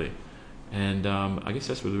 Absolutely. And I guess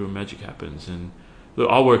that's where the real magic happens. And look,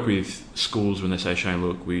 I work with schools when they say, Shane,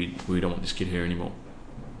 look, we don't want this kid here anymore.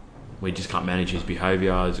 We just can't manage his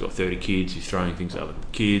behaviour. He's got 30 kids. He's throwing things at other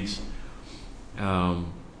kids.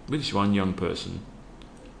 With this one young person,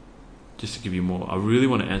 just to give you more, I really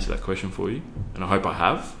want to answer that question for you, and I hope I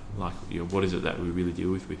have. Like, what is it that we really deal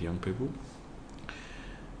with young people?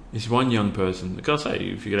 This one young person, like I say,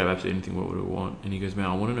 if you could have absolutely anything, what would I want? And he goes, man,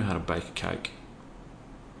 I want to know how to bake a cake.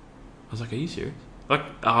 I was like, are you serious? Like,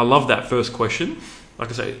 I love that first question. Like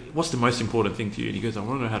I say, what's the most important thing to you? And he goes, I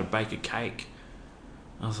want to know how to bake a cake.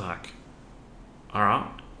 I was like, all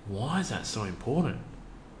right, why is that so important?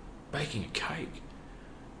 Baking a cake.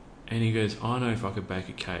 And he goes, I know if I could bake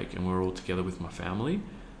a cake and we're all together with my family,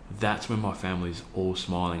 that's when my family's all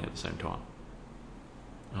smiling at the same time.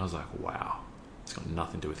 And I was like, wow, it's got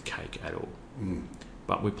nothing to do with cake at all.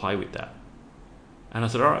 But we play with that. And I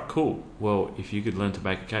said, all right, cool. Well, if you could learn to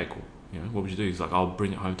bake a cake, what would you do? He's like, I'll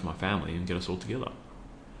bring it home to my family and get us all together.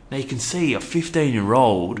 Now you can see a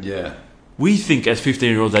 15-year-old. Yeah. We think as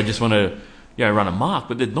 15-year-olds they just want to, run amok,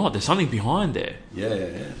 but they're not. There's something behind there.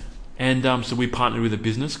 Yeah. And so we partnered with a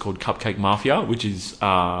business called Cupcake Mafia, which is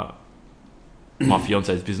my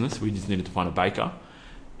fiance's business. We just needed to find a baker.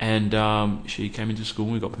 And she came into school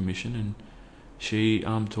and we got permission, and she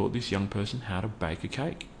taught this young person how to bake a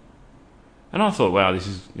cake. And I thought, wow, this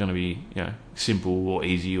is going to be simple or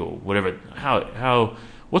easy or whatever.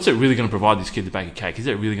 What's it really going to provide this kid to bake a cake? Is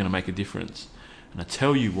it really going to make a difference? And I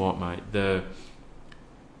tell you what, mate,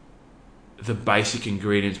 the basic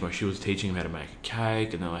ingredients where she was teaching him how to make a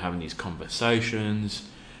cake, and they were having these conversations,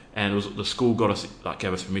 and the school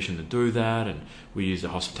gave us permission to do that, and we used the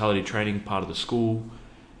hospitality training part of the school.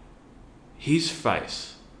 His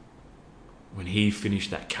face when he finished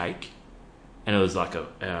that cake, and it was like a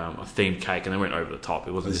themed cake, and they went over the top.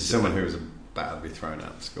 It wasn't. This is someone who was about to be thrown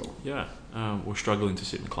out of school. Yeah, we're struggling to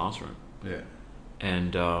sit in the classroom. Yeah,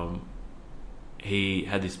 and he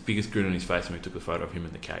had this biggest grin on his face when we took the photo of him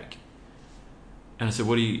and the cake. And I said,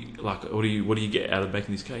 "What do you get out of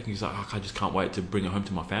making this cake?" And he's like, "I just can't wait to bring it home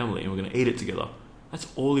to my family, and we're going to eat it together." That's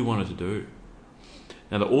all he wanted to do.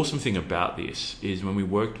 Now, the awesome thing about this is when we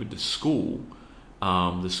worked with the school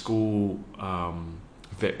vet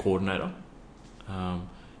coordinator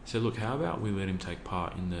said, "Look, how about we let him take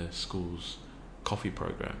part in the school's coffee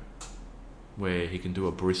program, where he can do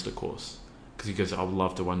a barista course?" Because he goes, "I would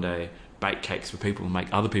love to one day bake cakes for people and make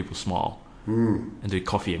other people smile and do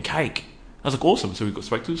coffee and cake." I was like, awesome. So we got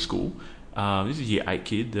back to the school. This is year 8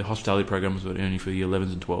 kid. The hospitality program was only for year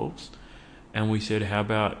 11s and 12s. And we said, how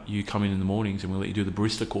about you come in the mornings and we'll let you do the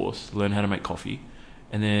barista course, learn how to make coffee,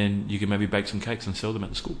 and then you can maybe bake some cakes and sell them at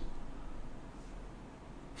the school.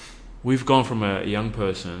 We've gone from a young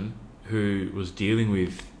person who was dealing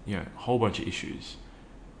with a whole bunch of issues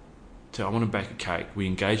to, I want to bake a cake. We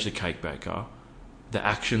engaged a cake baker. The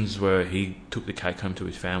actions were he took the cake home to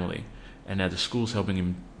his family, and now the school's helping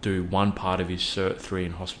him do one part of his Cert 3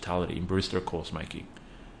 in hospitality, in barista course making.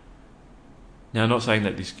 Now, I'm not saying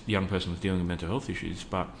that this young person was dealing with mental health issues,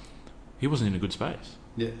 but he wasn't in a good space.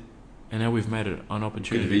 Yeah. And now we've made it an opportunity.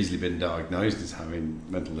 Could have easily been diagnosed as having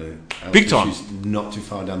mental health Big time. issues not too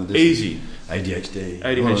far down the distance. Easy.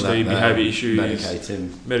 ADHD, behaviour issues.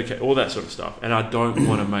 Medicate him. All that sort of stuff. And I don't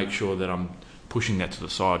want to make sure that I'm pushing that to the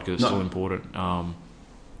side because it's still important.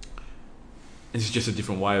 It's just a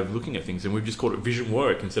different way of looking at things, and we've just called it vision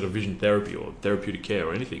work instead of vision therapy or therapeutic care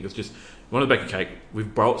or anything. It's just, we want to bake a cake,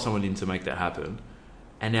 we've brought someone in to make that happen,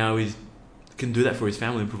 and now he can do that for his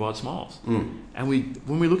family and provide smiles. And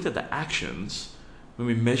when we looked at the actions, when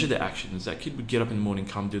we measured the actions, that kid would get up in the morning,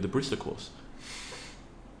 come do the barista course.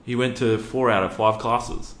 He went to 4 out of 5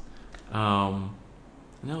 classes, and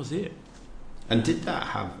that was it. And did that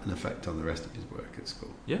have an effect on the rest of his work at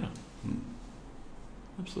school? Yeah.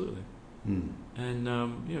 Absolutely. And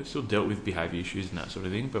still dealt with behaviour issues and that sort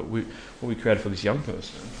of thing. But what we created for this young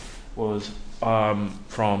person was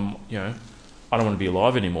from I don't want to be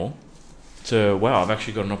alive anymore to, wow, I've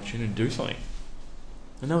actually got an opportunity to do something.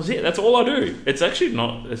 And that was it. That's all I do. It's actually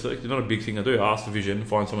not a big thing I do. I ask the vision,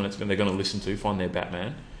 find someone they're going to listen to, find their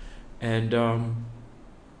Batman, and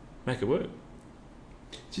make it work.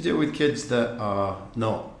 Do you deal with kids that are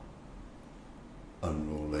not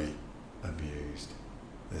unruly, abused,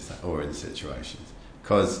 or in situations?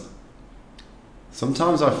 Because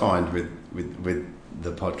sometimes I find with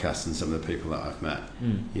the podcast and some of the people that I've met,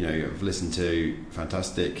 I've listened to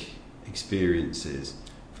fantastic experiences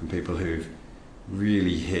from people who've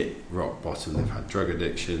really hit rock bottom. They've had drug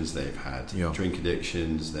addictions, they've had drink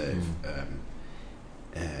addictions, they've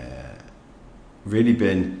really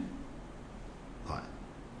been like,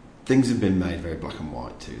 things have been made very black and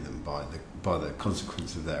white to them by the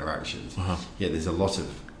consequence of their actions. There's a lot of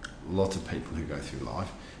people who go through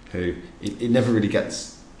life who it never really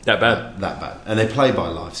gets that bad, and they play by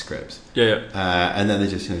life scripts. And then they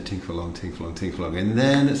just tinkle along, and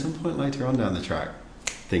then at some point later on down the track,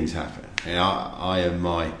 things happen.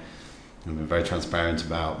 I'm very transparent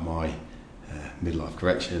about my midlife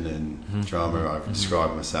correction and drama. I've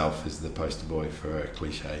described myself as the poster boy for a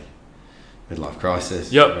cliche midlife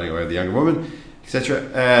crisis, running away with a younger woman, etc.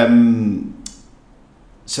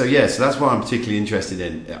 So that's why I'm particularly interested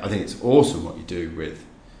in. I think it's awesome what you do with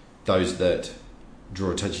those that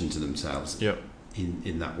draw attention to themselves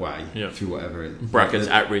in that way through whatever brackets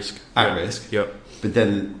at risk. Risk. But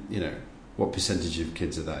then what percentage of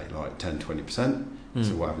kids are they? Like 10-20%?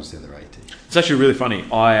 So what happens to the other 80? It's actually really funny.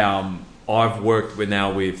 I've worked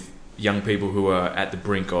with young people who are at the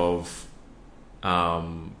brink of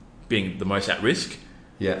being the most at risk.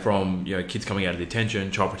 Yeah. From kids coming out of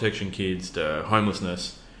detention, child protection kids, to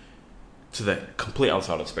homelessness, to the complete other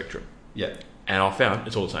side of the spectrum. Yeah. And I found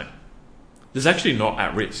it's all the same. There's actually not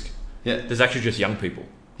at risk. Yeah. There's actually just young people.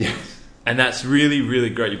 Yes. And that's really, really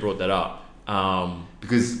great you brought that up.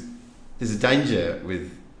 Because there's a danger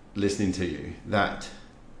with listening to you that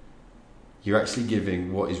you're actually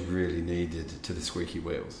giving what is really needed to the squeaky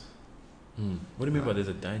wheels. What do you mean by there's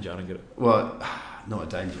a danger? I don't get it. Well, not a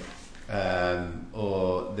danger.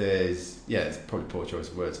 Or there's, it's probably poor choice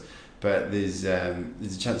of words, but there's a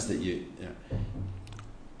chance that you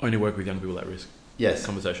only work with young people at risk. Yes.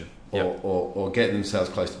 Conversation. Or get themselves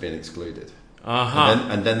close to being excluded. Uh-huh.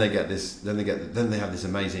 And then they get this. Then they have this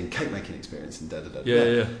amazing cake making experience and da da da.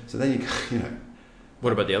 Yeah. So then you know.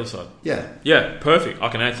 What about the other side? Yeah. Yeah, perfect. I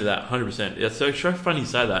can answer that 100%. It's so funny you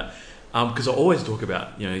say that, because I always talk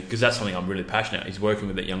about because that's something I'm really passionate about, is working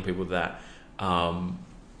with the young people that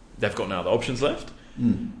they've got no other options left.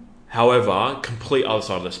 However, complete other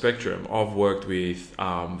side of the spectrum, I've worked with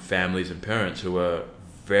families and parents who are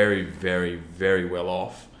very, very, very well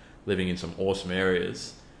off, living in some awesome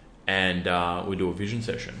areas, and we do a vision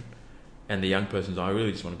session, and the young person's, I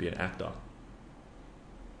really just want to be an actor.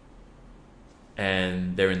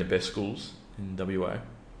 And they're in the best schools in WA.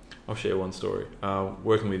 I'll share one story.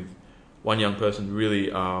 Working with one young person really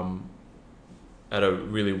at a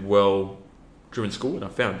really well-driven school, and I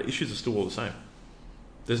found the issues are still all the same.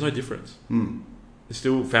 There's no difference. There's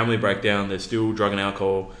still family breakdown. There's still drug and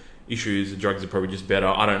alcohol issues. The drugs are probably just better.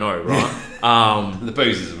 I don't know, right? The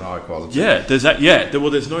booze is of high quality. Yeah, there's that. Yeah,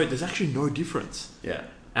 there's actually no difference. Yeah.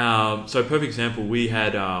 So, perfect example. We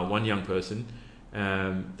had one young person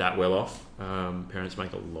that well off. Parents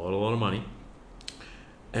make a lot of money,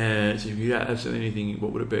 and so if you had absolutely anything,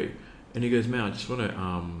 what would it be? And he goes, "Man, I just want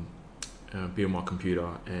to be on my computer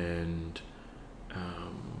and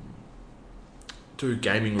do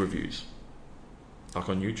gaming reviews, like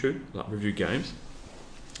on YouTube, like review games."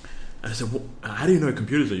 And I said, "How do you know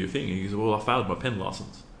computers are your thing?" And he goes, "Well, I failed my pen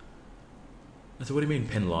license." I said, "What do you mean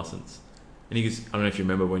pen license?" And he goes, "I don't know if you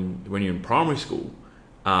remember when you're in primary school.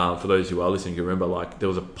 For those who are listening, you remember there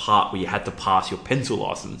was a part where you had to pass your pencil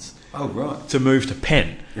license. Oh, right. To move to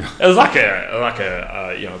pen. It was like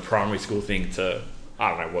a primary school thing to, I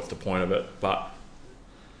don't know what's the point of it, but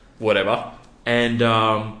whatever." And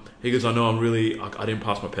he goes, "I know I didn't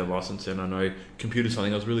pass my pen license, and I know computer's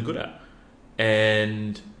something I was really good at."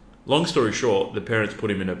 And long story short, the parents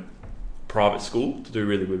put him in a private school to do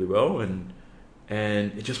really, really well, and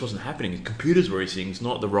it just wasn't happening. Computers were his things,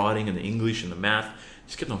 not the writing and the English and the math.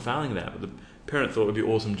 Just kept on failing that. But the parent thought it would be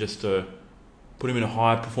awesome just to put him in a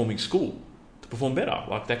high performing school to perform better.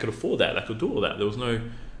 Like they could afford that, they could do all that. There was no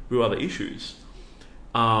real other issues.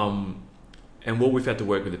 And what we've had to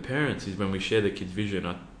work with the parents is when we share the kids' vision,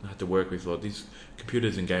 I had to work with these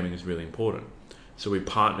computers and gaming is really important. So we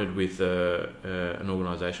partnered with an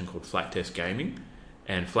organisation called Flak Test Gaming,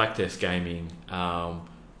 and Flak Test Gaming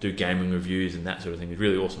do gaming reviews and that sort of thing. It's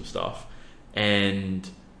really awesome stuff. And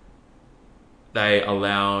they're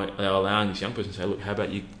allowing this young person to say, "Look, how about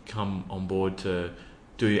you come on board to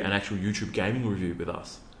do an actual YouTube gaming review with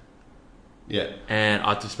us?" Yeah. And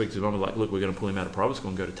I had to speak to the mum, like, "Look, we're going to pull him out of private school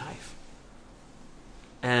and go to TAFE."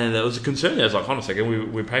 And there was a concern there. I was like, "Hold on a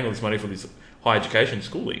second, we're paying all this money for this high education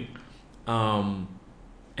schooling, and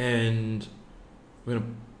we're going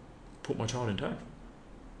to put my child in TAFE."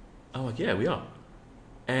 I'm like, "Yeah, we are."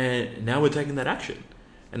 And now we're taking that action.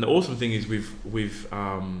 And the awesome thing is we've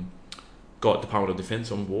got Department of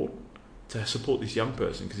Defence on board to support this young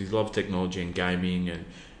person because he loves technology and gaming and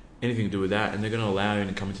anything to do with that, and they're going to allow him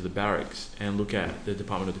to come into the barracks and look at the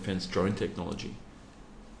Department of Defence drone technology.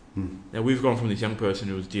 Now we've gone from this young person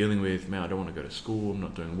who was dealing with, "Man, I don't want to go to school, I'm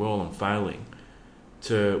not doing well, I'm failing,"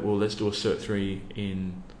 to, "Well, let's do a Cert 3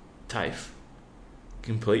 in TAFE.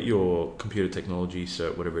 Complete your computer technology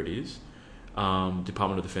cert, whatever it is.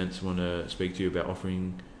 Department of Defence want to speak to you about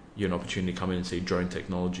offering you an opportunity to come in and see drone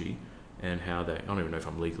technology and how they..." I don't even know if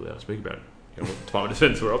I'm legally allowed to speak about it, what Department of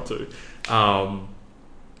Defence we're up to.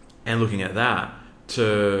 And looking at that,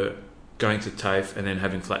 to going to TAFE and then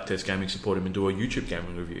having Flak Test Gaming support him and do a YouTube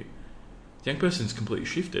gaming review. The young person's completely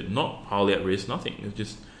shifted, not highly at risk, nothing. It was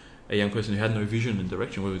just a young person who had no vision and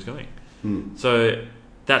direction where he was going. So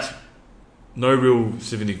that's no real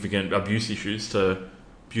significant abuse issues to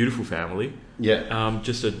beautiful family. Yeah.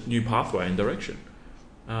 Just a new pathway and direction.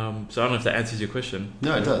 So I don't know if that answers your question.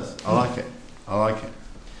 No, it does. I like it.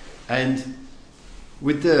 And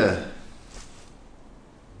with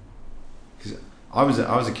because I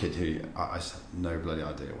was a kid who I had no bloody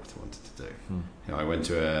idea what I wanted to do. I went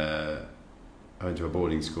to a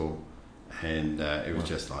boarding school, and it was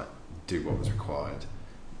just like do what was required.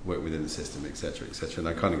 work within the system, etc., etc. And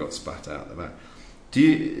I kind of got spat out the back. Do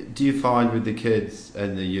you find with the kids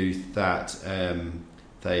and the youth that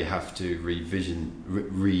they have to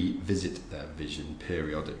revisit their vision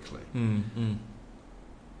periodically?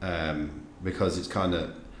 Because it's kind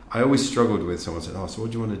of, I always struggled with someone saying, "Oh, so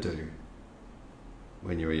what do you want to do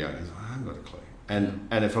when you were young?" I was like, "I haven't got a clue." And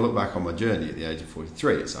if I look back on my journey at the age of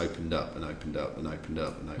 43, it's opened up and opened up and opened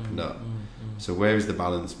up and opened up. So where is the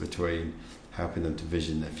balance between helping them to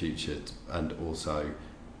vision their future and also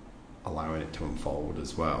allowing it to unfold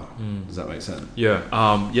as well? Does that make sense? Yeah.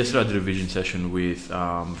 Yesterday I did a vision session with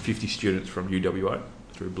 50 students from UWA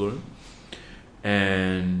through Bloom,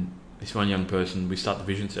 and this one young person, we start the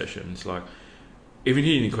vision session. It's like, even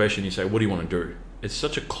hearing the question, you say, "What do you want to do?" It's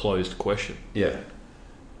such a closed question. Yeah.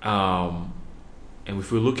 And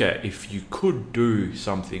if we look at, if you could do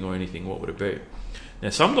something or anything, what would it be?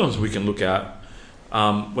 Now, sometimes we can look at,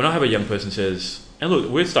 when I have a young person says, and look,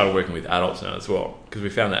 we've started working with adults now as well, because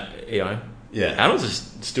we found that, adults are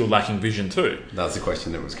still lacking vision too. That's the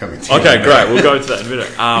question that was coming to Okay, great. We'll go into that in a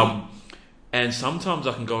minute. And sometimes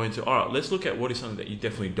I can go into, all right, let's look at what is something that you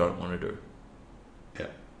definitely don't want to do. Yeah.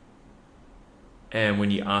 And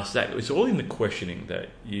when you ask that, it's all in the questioning that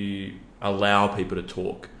you allow people to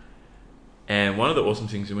talk. And one of the awesome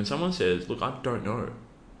things is when someone says, "Look, I don't know," I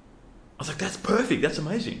was like, "That's perfect. That's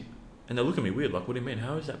amazing." And they look at me weird, like, "What do you mean?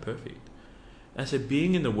 How is that perfect?" And I said,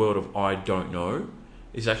 being in the world of I don't know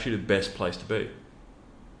is actually the best place to be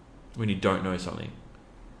when you don't know something.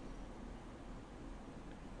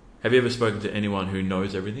 Have you ever spoken to anyone who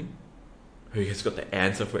knows everything? Who has got the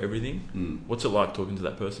answer for everything? What's it like talking to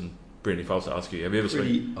that person? Brent, if I was to ask you, have you ever spoken?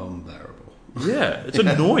 Pretty unbearable. Yeah, it's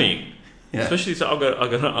annoying. Yeah. Especially, so I've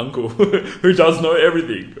got an uncle who does know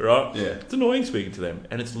everything, right? Yeah. It's annoying speaking to them,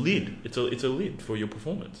 and it's lid. It's a lid for your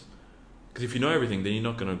performance. Because if you know everything, then you're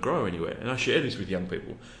not going to grow anywhere. And I share this with young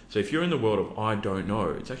people. So if you're in the world of I don't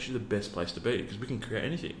know, it's actually the best place to be, because we can create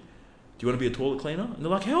anything. Do you want to be a toilet cleaner? And they're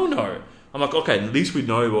like, "Hell no." I'm like, "Okay, at least we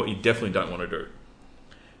know what you definitely don't want to do."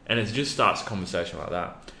 And it just starts a conversation like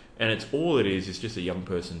that. And it's all it is just a young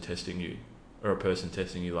person testing you, or a person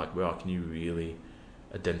testing you, like, "Well, can you really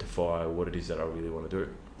identify what it is that I really want to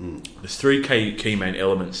do?" There's three key main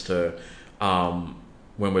elements to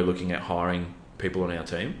when we're looking at hiring people on our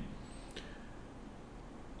team.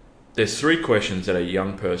 There's three questions that a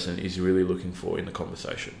young person is really looking for in the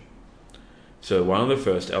conversation. So one of the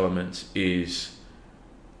first elements is,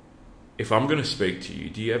 if I'm going to speak to you,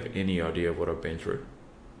 do you have any idea of what I've been through?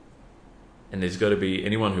 And there's got to be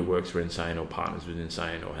anyone who works for Insane or partners with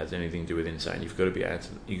Insane or has anything to do with Insane. You've got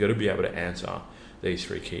to be able to answer these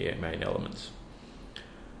three key main elements.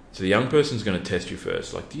 So the young person's going to test you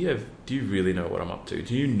first. Like, do you really know what I'm up to?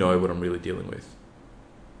 Do you know what I'm really dealing with?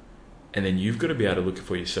 And then you've got to be able to look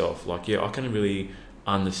for yourself. Like, I can really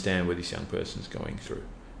understand what this young person's going through.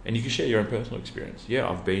 And you can share your own personal experience. Yeah,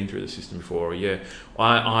 I've been through the system before. Or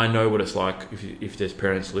I know what it's like. If there's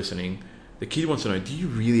parents listening, the kid wants to know, do you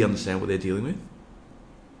really understand what they're dealing with?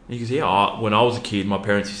 And you can say, when I was a kid, my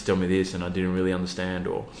parents used to tell me this and I didn't really understand.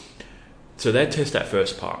 So they test that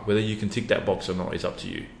first part. Whether you can tick that box or not is up to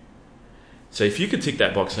you. So if you can tick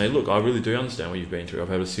that box and say, "Look, I really do understand what you've been through. I've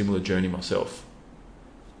had a similar journey myself."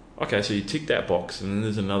 Okay, so you tick that box, and then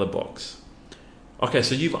there's another box. Okay,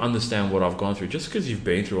 so you understand what I've gone through. Just because you've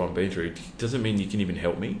been through what I've been through doesn't mean you can even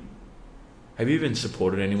help me. Have you even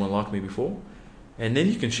supported anyone like me before? And then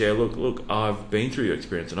you can share, look, I've been through your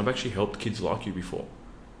experience, and I've actually helped kids like you before.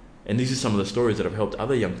 And these are some of the stories that I've helped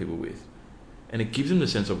other young people with. And it gives them the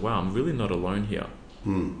sense of, wow, I'm really not alone here.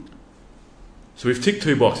 So we've ticked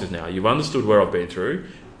two boxes now. You've understood where I've been through,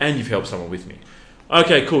 and you've helped someone with me.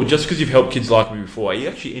 Okay, cool. Just because you've helped kids like me before, are you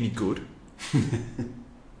actually any good?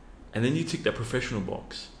 And then you tick that professional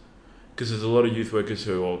box. Because there's a lot of youth workers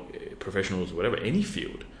who are professionals or whatever, any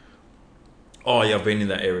field. Oh, yeah, I've been in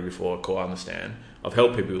that area before. Cool, I understand. I've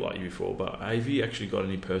helped people like you before, but have you actually got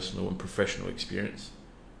any personal and professional experience?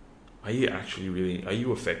 Are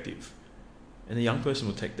you effective? And the young person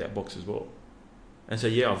will take that box as well. And say,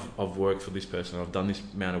 yeah, I've worked for this person, I've done this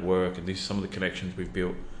amount of work, and these are some of the connections we've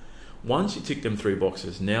built. Once you tick them three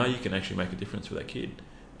boxes, now you can actually make a difference for that kid.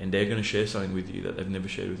 And they're going to share something with you that they've never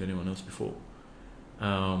shared with anyone else before.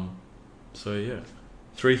 So yeah,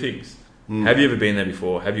 three things. Have you ever been there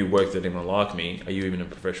before? Have you worked with anyone like me? Are you even a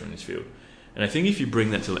professional in this field? And I think if you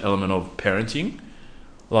bring that to the element of parenting,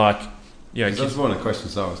 like, that's one of the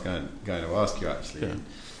questions I was going to ask you actually. Yeah.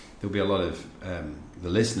 There'll be a lot of the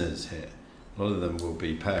listeners here. A lot of them will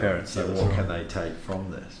be parents. So what can they take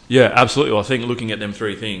from this? Yeah, absolutely. Well, I think looking at them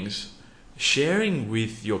three things, sharing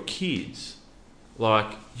with your kids,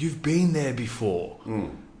 Like, you've been there before.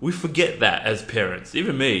 We forget that as parents.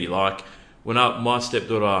 Even me, like, when my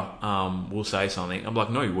stepdaughter will say something, I'm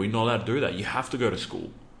like, no, we're not allowed to do that. You have to go to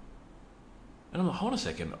school. And I'm like, hold on a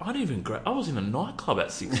second. I was in a nightclub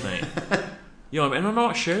at 16. You know what I mean? And I'm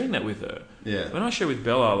not sharing that with her. Yeah. When I share with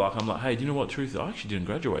Bella, like, I'm like, hey, do you know what truth is? I actually didn't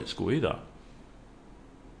graduate school either.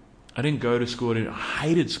 I didn't go to school. I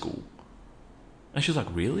hated school. And she's like,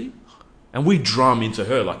 really? And we drum into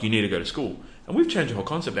her, like, you need to go to school. And we've changed the whole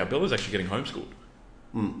concept now. Bella's actually getting homeschooled.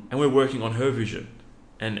 And we're working on her vision.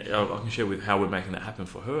 And I can share with how we're making that happen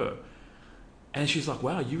for her. And she's like,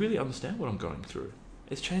 wow, you really understand what I'm going through.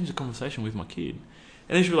 It's changed the conversation with my kid.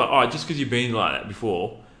 And then she'll be like, oh, just because you've been like that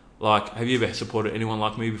before, like, have you ever supported anyone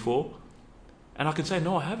like me before? And I can say,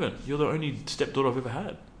 no, I haven't. You're the only stepdaughter I've ever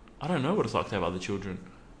had. I don't know what it's like to have other children.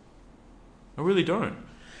 I really don't.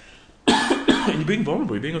 And you're being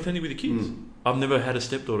vulnerable, you're being authentic with your kids. I've never had a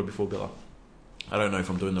stepdaughter before, Bella. I don't know if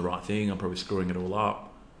I'm doing the right thing. I'm probably screwing it all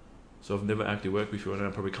up. So I've never actually worked with you, and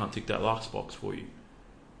I probably can't tick that last box for you.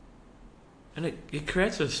 And it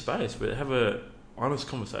creates a space where they have a honest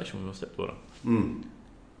conversation with my stepdaughter.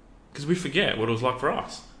 Because we forget what it was like for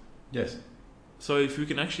us. Yes. So if we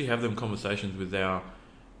can actually have them conversations with our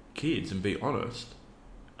kids and be honest,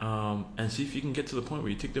 and see if you can get to the point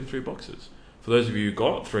where you tick them 3 boxes. For those of you who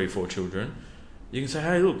got 3 or 4 children, you can say,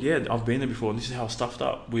 hey, look, yeah, I've been there before, and this is how I stuffed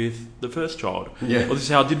up with the first child. Yeah. Or this is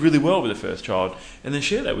how I did really well with the first child. And then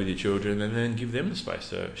share that with your children, and then give them the space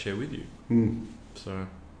to share with you. So,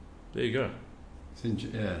 there you go.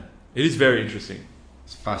 Yeah. It is very interesting.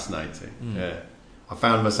 It's fascinating. Yeah. I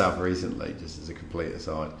found myself recently, just as a complete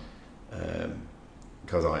aside,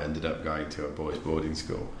 because I ended up going to a boys' boarding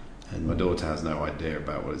school, and my daughter has no idea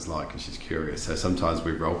about what it's like, and she's curious. So sometimes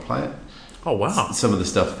we role play it. Oh, wow. Some of the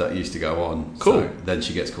stuff that used to go on. Cool. So then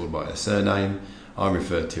she gets called by her surname. I'm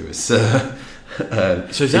referred to as Sir.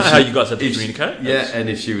 So is that how you guys had to communicate? Yeah, and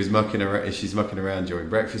if she's mucking around during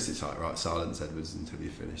breakfast, it's like, right, silence, Edwards, until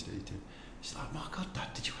you've finished eating. She's like, my God,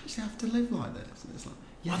 Dad, did you actually have to live like this? And it's like,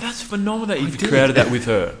 yeah. Oh, that's phenomenal that you've created that with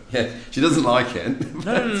her. Yeah, she doesn't like it.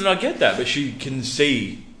 No, I get that, but she can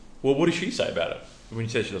see. Well, what does she say about it? When you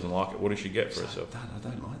say she doesn't like it, what does she get for herself? Dad, I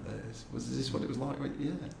don't like this. Was this what it was like?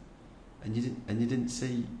 Yeah. And you didn't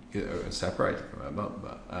see, separated from her mum,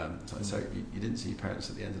 but so you didn't see your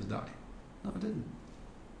parents at the end of the day. No, I didn't.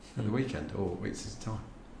 At the weekend or weeks at a time.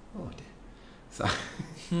 Oh dear. So.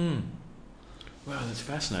 Wow, that's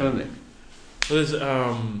fascinating. Well, there's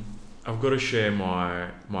I've got to share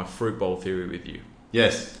my fruit bowl theory with you.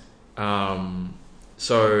 Yes.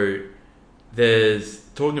 So there's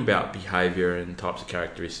talking about behaviour and types of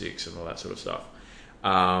characteristics and all that sort of stuff.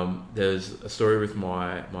 There's a story with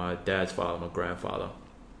my dad's father, my grandfather.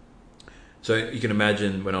 So you can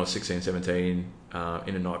imagine when I was 16, 17,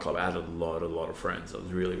 in a nightclub, I had a lot of friends. I was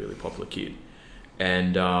a really, really popular kid.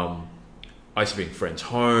 And I used to bring friends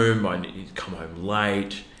home. I'd come home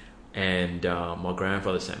late. And my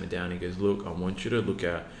grandfather sat me down. He goes, look, I want you to look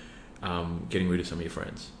at getting rid of some of your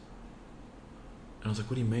friends. And I was like,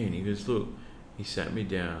 what do you mean? He goes, look, he sat me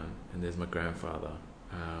down, and there's my grandfather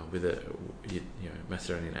with a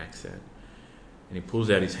Macedonian accent. And he pulls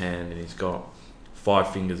out his hand, and he's got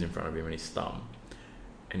 5 fingers in front of him and his thumb.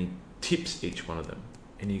 And he tips each one of them.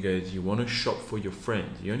 And he goes, you want to shop for your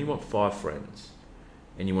friends. You only want 5 friends.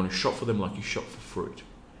 And you want to shop for them like you shop for fruit.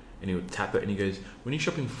 And he would tap it, and he goes, when you're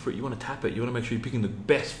shopping for fruit, you want to tap it. You want to make sure you're picking the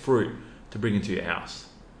best fruit to bring into your house.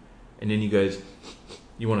 And then he goes,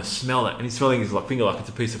 you want to smell it. And he's smelling his finger like it's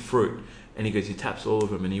a piece of fruit. And he goes, he taps all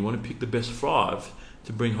of them, and you want to pick the best 5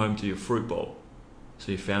 to bring home to your fruit bowl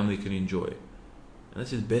so your family can enjoy. And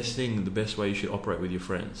that's his best thing, the best way you should operate with your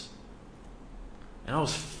friends. And I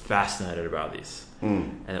was fascinated about this.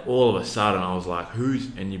 And all of a sudden I was like,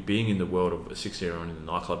 and you being in the world of a 16-year-old in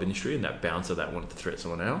the nightclub industry and that bouncer that wanted to threat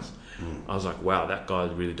someone else, I was like, wow, that guy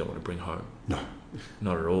really don't want to bring home. No.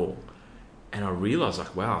 Not at all. And I realised,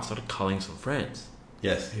 wow, I started culling some friends.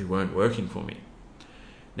 Yes. Who weren't working for me.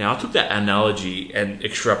 Now, I took that analogy and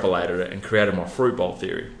extrapolated it and created my fruit bowl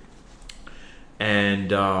theory.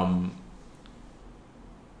 And I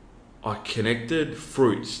connected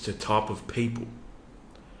fruits to type of people.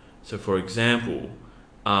 So, for example,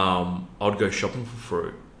 I'd go shopping for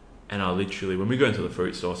fruit, and I literally, when we go into the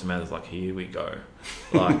fruit store, Samantha's like, here we go.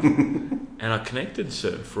 And I connected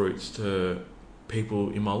certain fruits to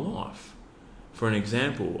people in my life. For an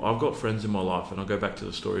example, I've got friends in my life, and I'll go back to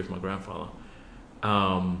the story of my grandfather.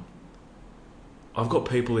 I've got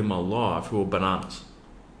people in my life who are bananas.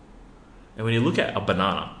 And when you look at a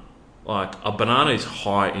banana is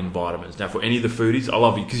high in vitamins. Now, for any of the foodies, I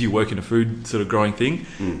love you because you work in a food sort of growing thing.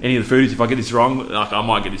 Any of the foodies, if I get this wrong, I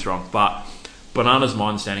might get this wrong, but bananas, my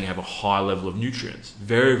understanding, have a high level of nutrients,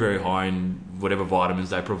 very, very high in whatever vitamins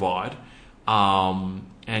they provide,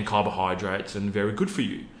 and carbohydrates, and very good for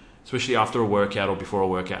you, especially after a workout or before a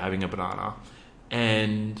workout, having a banana.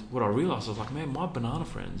 And what I realised, I was like, man, my banana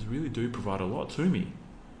friends really do provide a lot to me.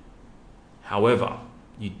 However,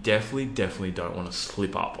 you definitely don't want to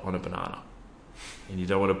slip up on a banana. And you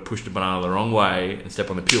don't want to push the banana the wrong way and step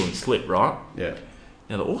on the peel and slip, right? Yeah.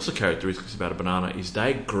 Now, the also characteristics about a banana is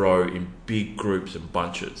they grow in big groups and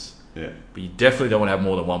bunches. Yeah. But you definitely don't want to have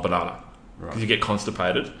more than one banana. Because Right. you get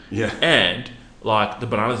constipated. Yeah. And, like, the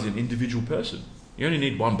banana is an individual person. You only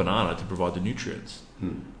need one banana to provide the nutrients.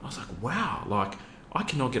 I was like, wow, like, I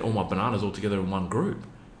cannot get all my bananas all together in one group.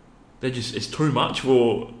 It's too much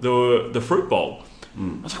for the fruit bowl.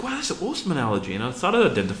 I was like, wow, that's an awesome analogy. And I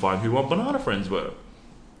started identifying who my banana friends were.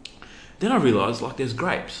 Then I realised, like, there's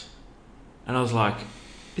grapes. And I was like,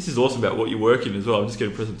 this is awesome about what you work in as well. I'm just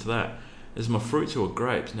getting present to that. There's my fruits who are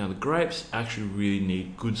grapes. Now, the grapes actually really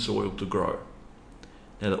need good soil to grow.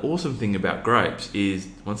 Now, the awesome thing about grapes is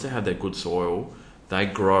once they have that good soil, they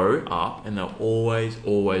grow up and they're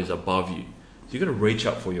always above you. So you've got to reach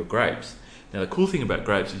up for your grapes. Now, the cool thing about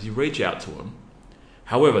grapes is you reach out to them.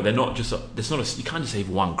 However, they're not just you can't just have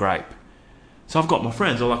one grape. So I've got my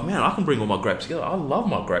friends, they're like, man, I can bring all my grapes together. I love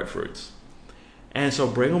my grapefruits. And so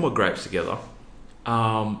I bring all my grapes together.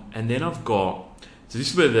 And then so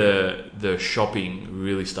this is where the shopping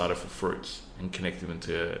really started for fruits and connecting them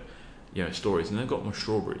to, stories. And they've got my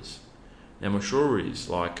strawberries. Now, my strawberries,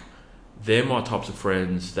 like, they're my types of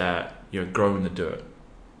friends that, grow in the dirt.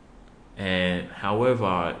 And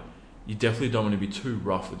however, you definitely don't want to be too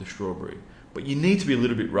rough with the strawberry. But you need to be a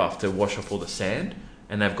little bit rough to wash off all the sand.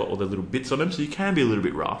 And they've got all the little bits on them, so you can be a little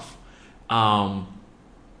bit rough. And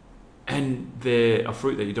they're a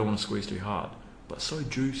fruit that you don't want to squeeze too hard. But so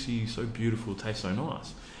juicy, so beautiful, tastes so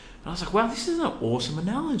nice. And I was like, wow, this is an awesome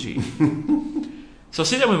analogy. So I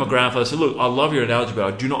sit down with my grandfather, I said, look, I love your analogy,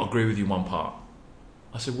 but I do not agree with you one part.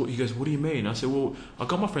 I said, he goes, what do you mean? I said, well, I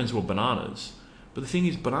got my friends who are bananas. But the thing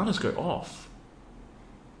is, bananas go off.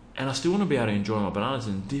 And I still want to be able to enjoy my bananas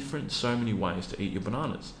in so many ways to eat your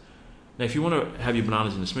bananas. Now, if you want to have your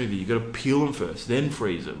bananas in a smoothie, you've got to peel them first, then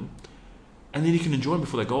freeze them. And then you can enjoy them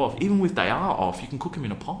before they go off. Even if they are off, you can cook them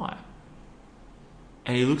in a pie.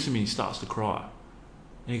 And he looks at me and he starts to cry.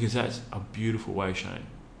 And he goes, that's a beautiful way, Shane.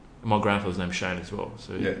 And my grandfather's named Shane as well.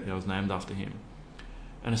 So I was named after him.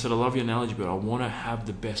 And I said, I love your analogy, but I want to have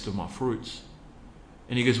the best of my fruits.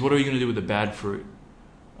 And he goes, what are you going to do with the bad fruit?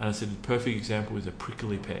 And I said, the perfect example is a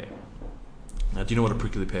prickly pear. Now, do you know what a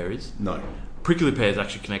prickly pear is? No. Prickly pear is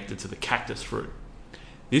actually connected to the cactus fruit.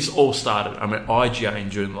 This all started, I'm at IGA in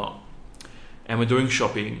Joondalup. And we're doing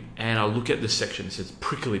shopping, and I look at this section, it says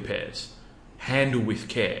prickly pears. Handle with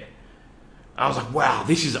care. I was like, wow,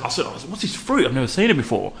 I said, what's this fruit? I've never seen it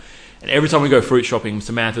before. And every time we go fruit shopping,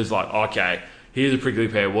 Samantha's like, okay, here's a prickly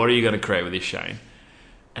pear. What are you going to create with this, Shane?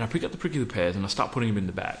 And I pick up the prickly pears and I start putting them in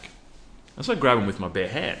the bag. I start grabbing them with my bare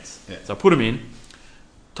hands. Yeah. So I put them in,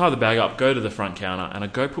 tie the bag up, go to the front counter, and I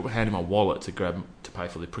go put my hand in my wallet to pay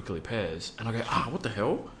for the prickly pears. And I go, what the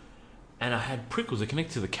hell? And I had prickles that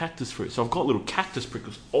connected to the cactus fruit. So I've got little cactus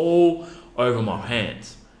prickles all over my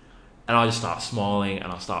hands. And I just start smiling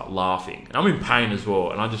and I start laughing. And I'm in pain as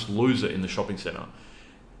well. And I just lose it in the shopping centre.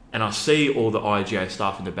 And I see all the IGA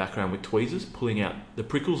staff in the background with tweezers pulling out the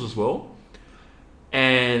prickles as well.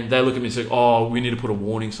 And they look at me and say, we need to put a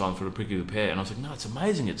warning sign for the prickly pear. And I was like, no, it's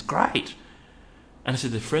amazing. It's great. And I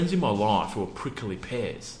said, the friends in my life who are prickly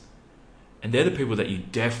pears. And they're the people that you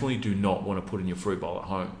definitely do not want to put in your fruit bowl at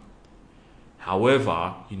home.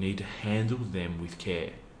 However, you need to handle them with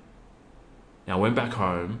care. Now, I went back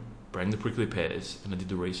home, bring the prickly pears, and I did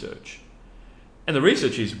the research. And the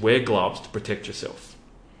research is wear gloves to protect yourself.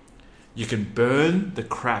 You can burn the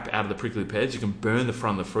crap out of the prickly pears. You can burn the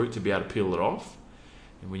front of the fruit to be able to peel it off.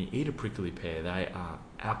 And when you eat a prickly pear, they are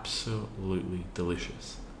absolutely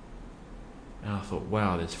delicious. And I thought,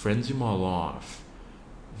 wow, there's friends in my life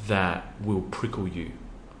that will prickle you.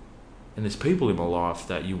 And there's people in my life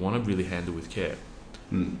that you want to really handle with care.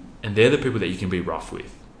 And they're the people that you can be rough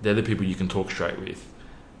with. They're the people you can talk straight with.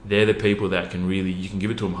 They're the people that you can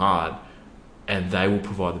give it to them hard, and they will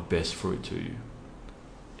provide the best fruit to you.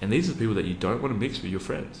 And these are the people that you don't want to mix with your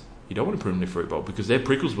friends. You don't want to put them in a fruit bowl because their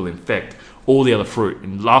prickles will infect all the other fruit.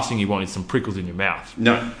 And the last thing you want is some prickles in your mouth.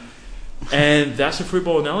 No. And that's a fruit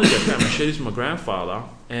bowl analogy. I shared this with my grandfather.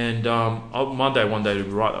 And one day to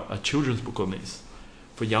write a children's book on this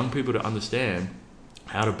for young people to understand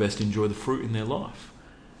how to best enjoy the fruit in their life.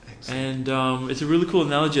 Excellent. And it's a really cool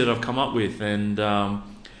analogy that I've come up with. And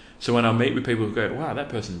so when I meet with people who go, wow, that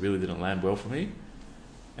person really didn't land well for me.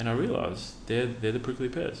 and I realised they're the prickly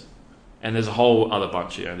pears. And there's a whole other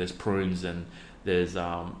bunch. There's prunes and there's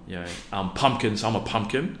pumpkins. I'm a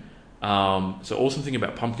pumpkin. So awesome thing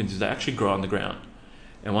about pumpkins is they actually grow on the ground.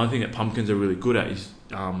 And one thing that pumpkins are really good at is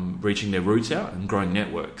reaching their roots out and growing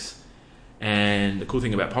networks. And the cool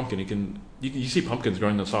thing about pumpkin, you see pumpkins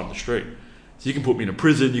growing on the side of the street. So you can put me in a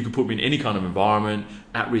prison, you can put me in any kind of environment,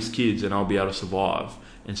 at-risk kids, and I'll be able to survive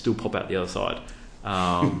and still pop out the other side.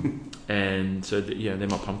 And so they're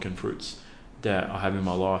my pumpkin fruits that I have in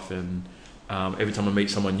my life. And every time I meet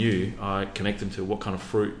someone new, I connect them to what kind of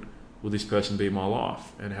fruit will this person be in my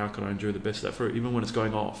life, and how can I enjoy the best of that fruit, even when it's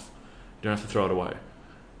going off. You don't have to throw it away.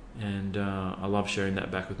 And I love sharing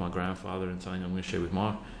that back with my grandfather, and something I'm going to share with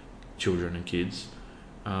my children and kids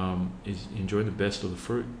is enjoying the best of the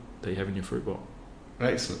fruit that you have in your fruit bowl.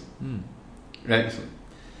 Excellent. Excellent.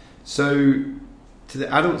 So, to the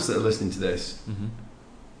adults that are listening to this,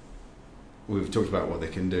 we've talked about what they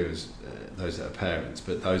can do as those that are parents,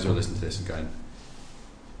 but those who are listening to this and going,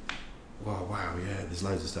 wow, yeah, there's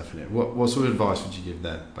loads of stuff in it. What sort of advice would you give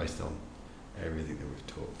them based on everything that we've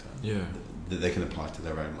talked about? Yeah. That they can apply to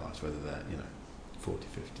their own lives, whether they're 40,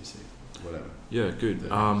 50, 60, whatever. Yeah, good.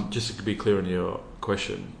 Just to be clear on your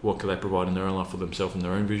question, what can they provide in their own life for themselves and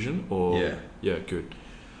their own vision? Or yeah, good.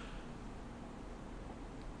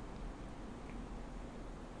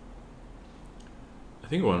 I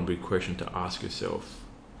think one big question to ask yourself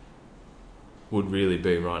would really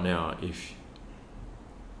be right now, if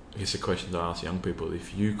it's a question to ask young people,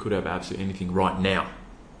 if you could have absolutely anything right now,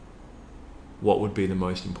 what would be the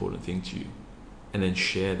most important thing to you? And then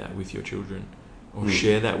share that with your children, or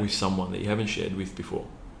share that with someone that you haven't shared with before,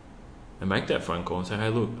 and make that phone call and say, hey,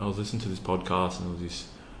 look, I was listening to this podcast and there was this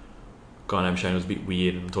guy named Shane, was a bit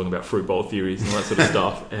weird and talking about fruit bowl theories and all that sort of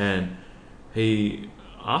stuff, and he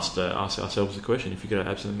asked ourselves the question, if you could have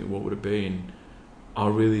absolutely, what would it be? And I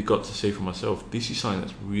really got to see for myself, this is something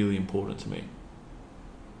that's really important to me.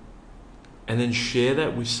 And then share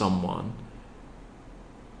that with someone,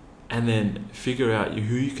 and then figure out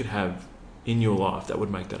who you could have in your life that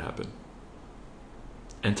would make that happen,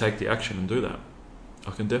 and take the action and do that.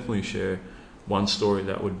 I can definitely share one story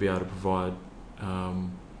that would be able to provide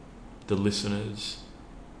the listeners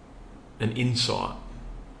an insight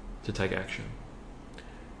to take action.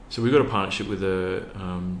 So we've got a partnership with a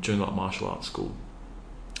June Light Martial Arts School,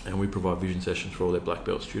 and we provide vision sessions for all their black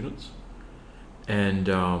belt students. And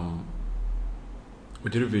we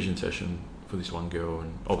did a vision session for this one girl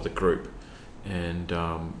of the group, and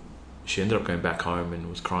she ended up going back home and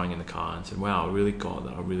was crying in the car and said, wow, I really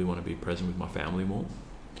want to be present with my family more.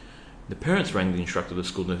 The parents rang the instructor of the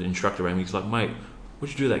school, and the instructor rang me. He's like, mate,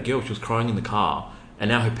 what'd you do to that girl? She was crying in the car, and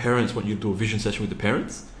now her parents want you to do a vision session with the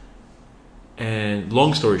parents. And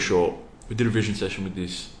long story short, we did a vision session with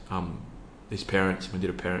these parents, and we did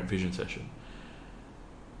a parent vision session.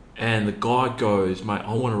 And the guy goes, mate,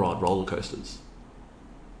 I want to ride roller coasters.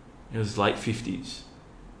 It was late 50s,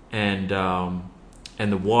 and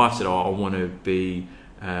the wife said, I want to be,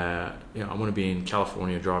 I want to be in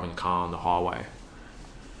California driving a car on the highway.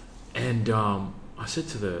 And I said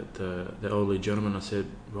to the elderly gentleman, I said,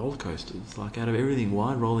 roller coasters, like out of everything,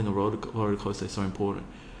 why rolling a roller coaster is so important?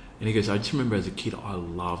 And he goes, I just remember as a kid, I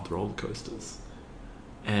loved roller coasters.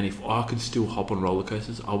 And if I could still hop on roller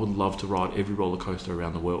coasters, I would love to ride every roller coaster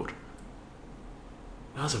around the world.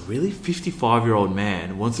 And I was a really 55-year-old man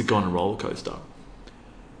who wants to go on a roller coaster.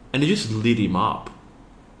 And it just lit him up.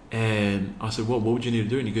 And I said, well, what would you need to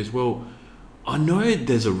do? And he goes, well, I know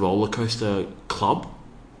there's a roller coaster club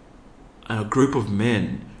and a group of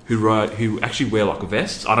men who actually wear like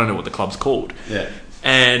vests. I don't know what the club's called. Yeah.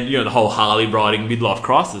 And, the whole Harley riding midlife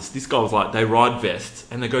crisis. This guy was like, they ride vests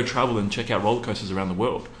and they go travel and check out roller coasters around the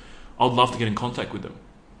world. I'd love to get in contact with them.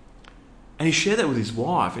 And he shared that with his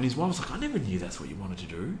wife. And his wife was like, I never knew that's what you wanted to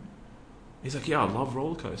do. He's like, yeah, I love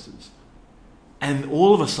roller coasters. And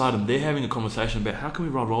all of a sudden, they're having a conversation about how can we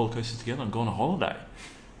ride roller coasters together and go on a holiday.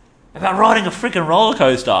 About riding a freaking roller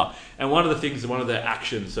coaster. And one of the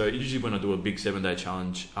actions, so usually when I do a big 7-day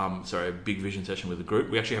challenge, a big vision session with a group,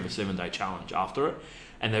 we actually have a 7-day challenge after it.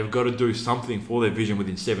 And they've got to do something for their vision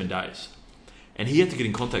within 7 days. And he had to get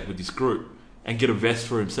in contact with this group and get a vest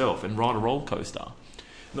for himself and ride a roller coaster.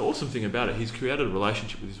 And the awesome thing about it, he's created a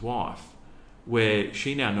relationship with his wife where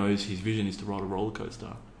she now knows his vision is to ride a roller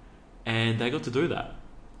coaster. And they got to do that.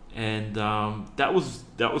 And that was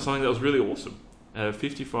something that was really awesome. A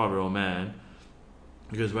 55-year-old man,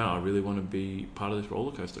 he goes, wow, I really want to be part of this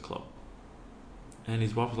roller coaster club. And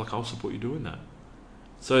his wife was like, I'll support you doing that.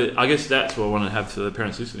 So I guess that's what I want to have to the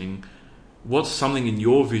parents listening. What's something in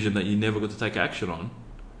your vision that you never got to take action on?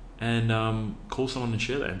 And call someone and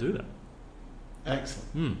share that and do that.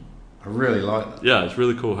 Excellent. I really like that. Yeah, it's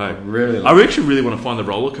really cool. Hey, I actually really want to find the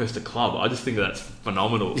roller coaster club. I just think that's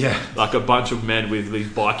phenomenal. Yeah, like a bunch of men with these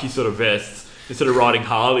bikey sort of vests. Instead of riding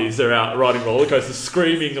Harleys, they're out riding roller coasters,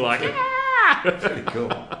 screaming like. Pretty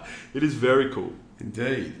cool. It is very cool.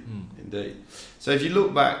 Indeed. So if you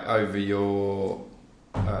look back over your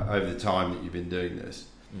over the time that you've been doing this,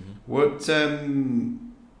 what's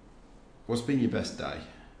been your best day?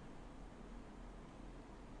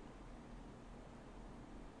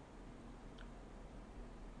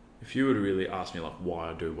 If you were to really ask me like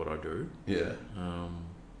why I do what I do,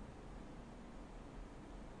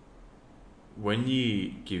 when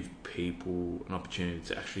you give people an opportunity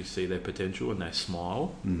to actually see their potential and they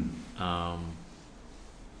smile,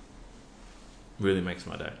 really makes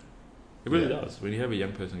my day. It really does. When you have a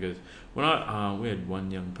young person who goes, we had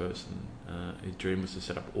one young person, his dream was to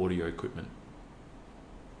set up audio equipment.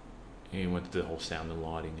 He went to do the whole sound and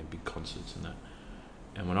lighting and big concerts and that.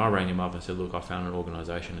 And when I rang him up and said, look, I found an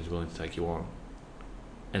organisation who's willing to take you on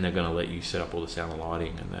and they're going to let you set up all the sound and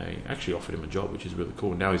lighting, and they actually offered him a job, which is really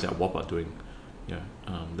cool. Now he's at Whopper doing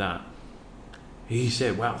that. He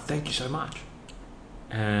said, wow, thank you so much.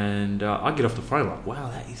 And I get off the phone like, wow,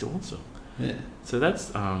 that is awesome. Yeah. So that's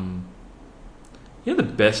the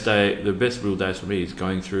best real days for me is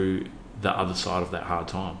going through the other side of that hard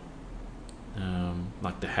time.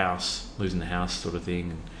 Like losing the house sort of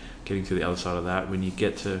thing, and getting to the other side of that. When you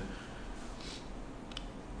get to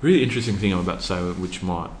really interesting thing I'm about to say, which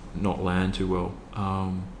might not land too well.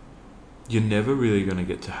 You're never really going to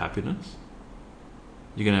get to happiness.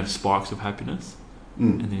 You're going to have spikes of happiness,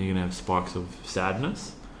 and then you're going to have spikes of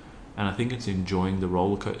sadness. And I think it's enjoying the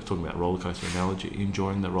roller coaster. Talking about roller coaster analogy,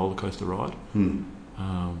 enjoying the roller coaster ride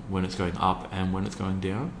when it's going up and when it's going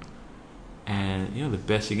down. And the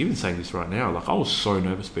best thing, even saying this right now, like I was so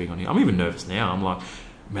nervous being on here. I'm even nervous now. I'm like,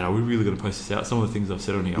 man, are we really going to post this out? Some of the things I've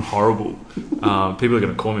said on here are horrible. People are going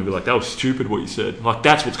to call me and be like, that was stupid what you said. Like,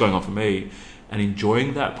 that's what's going on for me. And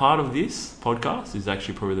enjoying that part of this podcast is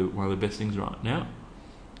actually probably one of the best things right now.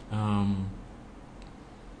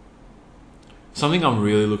 Something I'm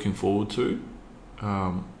really looking forward to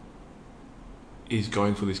is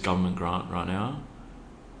going for this government grant right now.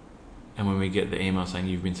 And when we get the email saying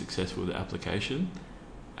you've been successful with the application,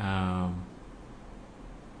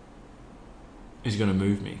 is going to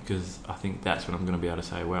move me, because I think that's when I'm going to be able to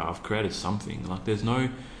say, wow, I've created something. Like there's no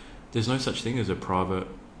such thing as a private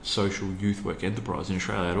social youth work enterprise in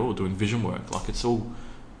Australia at all doing vision work. Like it's all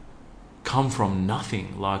come from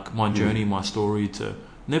nothing. Like my journey, my story to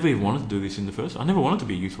never even wanted to do this in the first. I never wanted to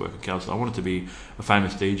be a youth worker counsellor. I wanted to be a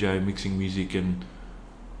famous DJ mixing music and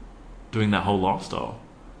doing that whole lifestyle.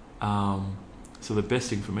 So the best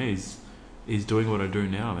thing for me is doing what I do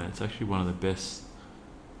now, man. It's actually one of the best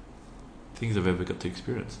things I've ever got to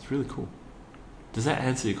experience. It's really cool. Does that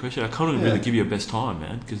answer your question? I can't really give you a best time,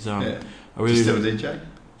 man, because I really. You still DJ?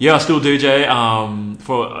 Yeah, I still DJ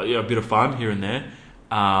for a bit of fun here and there,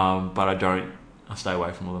 but I don't. I stay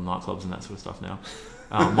away from all the nightclubs and that sort of stuff now.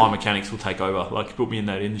 My mechanics will take over. Like, put me in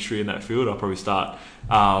that industry, in that field, I'll probably start,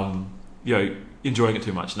 enjoying it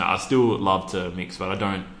too much. No, I still love to mix, but I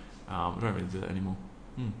don't really do that anymore.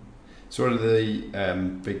 So what are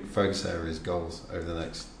the big focus areas, goals over the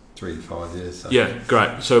next 3 to 5 years? So? Yeah,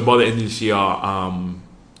 great. So by the end of this year,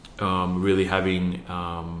 really having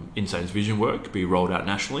Insane's vision work be rolled out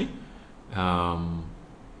nationally.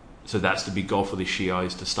 So that's the big goal for this year,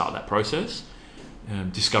 is to start that process.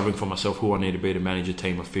 Discovering for myself who I need to be to manage a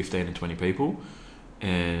team of 15 and 20 people.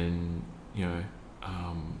 And,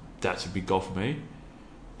 that's a big goal for me.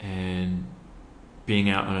 And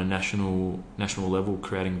being out on a national level,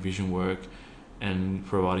 creating vision work and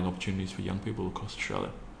providing opportunities for young people across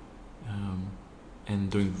Australia.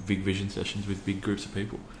 And doing big vision sessions with big groups of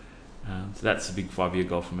people. So that's a big 5-year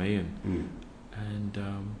goal for me. And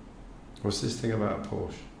what's this thing about a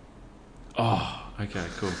Porsche? Oh, okay,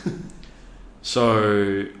 cool.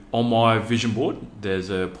 So on my vision board,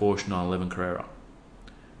 there's a Porsche 911 Carrera.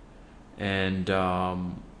 And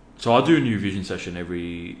so I do a new vision session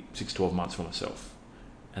every 6-12 months for myself,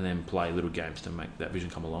 and then play little games to make that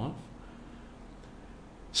vision come alive.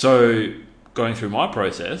 So going through my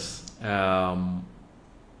process, I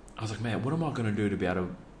was like, man, what am I going to do to be able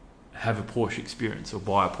to have a Porsche experience or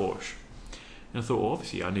buy a Porsche? And I thought, well,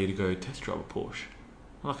 obviously I need to go test drive a Porsche.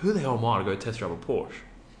 I'm like, who the hell am I to go test drive a Porsche?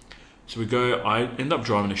 So I end up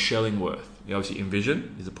driving a Shellingworth. Obviously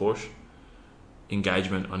Envision is a Porsche.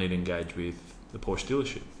 Engagement, I need to engage with the Porsche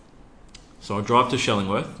dealership. So I drive to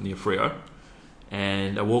Shellingworth near Freo,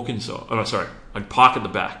 and I walk inside. I park at the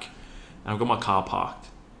back, and I've got my car parked,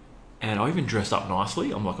 and I even dressed up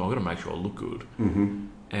nicely. I'm like, I've got to make sure I look good.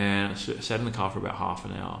 And I sat in the car for about half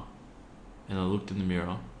an hour, and I looked in the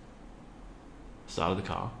mirror, started the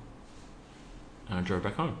car, and I drove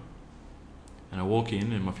back home. And I walk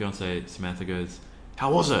in, and my fiancée Samantha goes,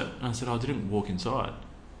 "How was it?" And I said, "I didn't walk inside."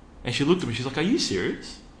 And she looked at me, she's like, "Are you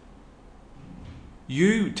serious?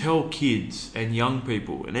 You tell kids and young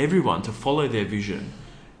people and everyone to follow their vision.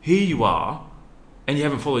 Here you are, and you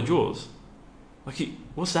haven't followed yours. Like,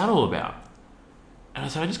 what's that all about?" And I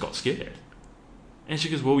said, "I just got scared." And she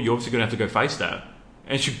goes, "Well, you're obviously going to have to go face that."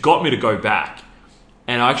 And she got me to go back.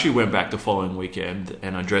 And I actually went back the following weekend,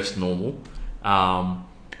 and I dressed normal.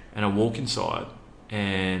 And I walk inside,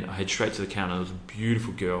 and I head straight to the counter. There was a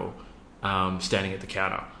beautiful girl standing at the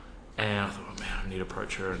counter. And I thought, oh man, I need to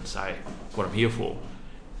approach her and say what I'm here for.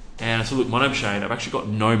 And I said, "Look, my name's Shane. I've actually got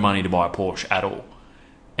no money to buy a Porsche at all.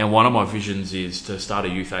 And one of my visions is to start a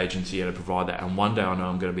youth agency and to provide that. And one day I know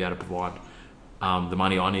I'm going to be able to provide the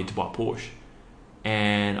money I need to buy a Porsche.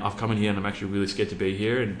 And I've come in here and I'm actually really scared to be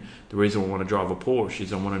here. And the reason I want to drive a Porsche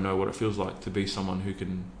is I want to know what it feels like to be someone who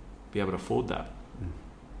can be able to afford that.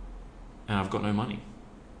 And I've got no money."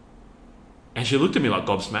 And she looked at me like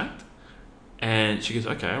gobsmacked. And she goes,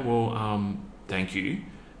 "Okay, well, thank you.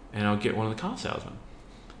 And I'll get one of the car salesmen."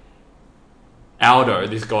 Aldo,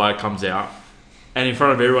 this guy, comes out and in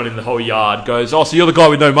front of everyone in the whole yard goes, "Oh, so you're the guy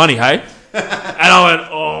with no money, hey?" And I went,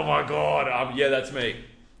 "Oh my God, yeah, that's me."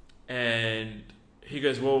 And he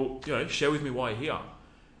goes, "Well, share with me why you're here."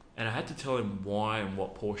 And I had to tell him why and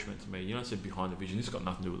what Porsche meant to me. I said behind the vision, this has got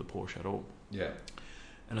nothing to do with the Porsche at all. Yeah.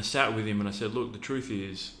 And I sat with him and I said, "Look, the truth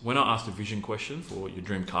is, when I asked a vision question for your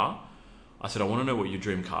dream car, I said, I want to know what your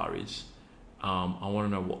dream car is. I want to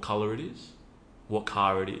know what colour it is, what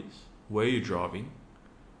car it is, where you're driving,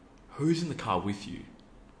 who's in the car with you,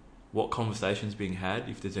 what conversations being had,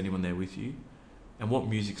 if there's anyone there with you, and what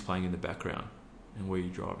music's playing in the background, and where you're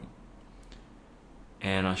driving."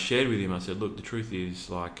 And I shared with him, I said, "Look, the truth is,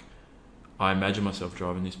 like, I imagine myself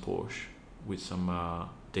driving this Porsche with some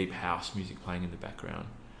deep house music playing in the background,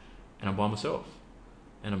 and I'm by myself,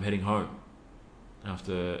 and I'm heading home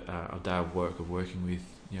after a day of work of working with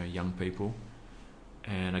young people,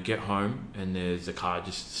 and I get home and there's a car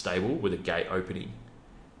just stable with a gate opening,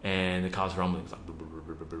 and the car's rumbling. It's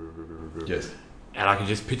like, yes, and I can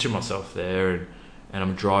just picture myself there, and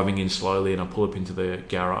I'm driving in slowly, and I pull up into the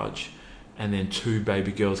garage, and then two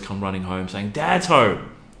baby girls come running home saying, "Dad's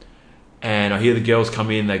home." And I hear the girls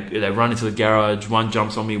come in, they run into the garage, one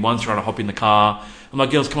jumps on me, one's trying to hop in the car. I'm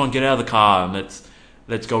like, "Girls, come on, get out of the car, and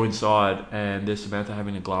let's go inside." And there's Samantha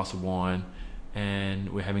having a glass of wine, and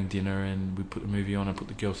we're having dinner, and we put the movie on and put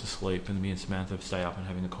the girls to sleep, and me and Samantha stay up and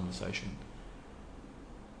having a conversation.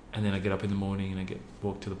 And then I get up in the morning and I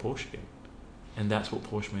walk to the Porsche again. And that's what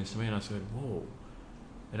Porsche means to me. And I said, whoa,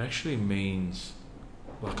 it actually means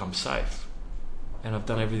like I'm safe. And I've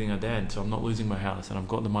done everything I can, so I'm not losing my house, and I've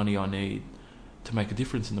got the money I need to make a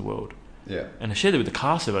difference in the world. Yeah. And I shared it with the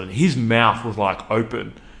car salesman, and his mouth was like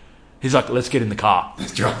open. He's like, "Let's get in the car."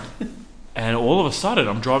 Let's drive. And all of a sudden,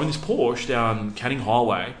 I'm driving this Porsche down Canning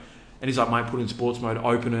Highway, and he's like, "Mate, put it in sports mode,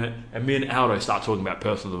 open it." And me and Aldo start talking about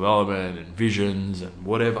personal development and visions and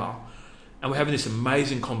whatever. And we're having this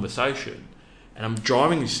amazing conversation. And I'm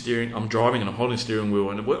driving and I'm holding the steering wheel,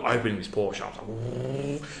 and we're opening this Porsche. I'm like,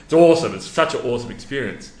 "Whoa." It's awesome. It's such an awesome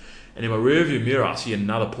experience. And in my rearview mirror, I see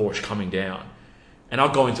another Porsche coming down. And I'll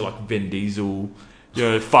go into like Vin Diesel,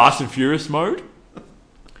 Fast and Furious mode.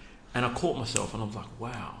 And I caught myself, and I was like,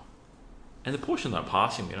 wow. And the Porsche ended up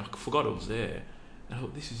passing me, and I forgot it was there. And I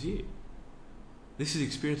thought, this is it. This is the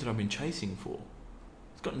experience that I've been chasing for.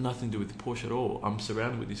 It's got nothing to do with the Porsche at all. I'm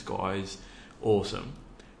surrounded with this guy. He's awesome.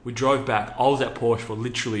 We drove back. I was at Porsche for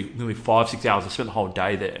literally nearly 5-6 hours. I spent the whole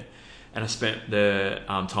day there. And I spent the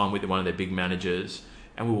time with one of their big managers.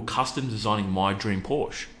 And we were custom designing my dream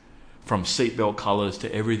Porsche. From seatbelt colours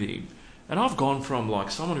to everything. And I've gone from like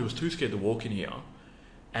someone who was too scared to walk in here.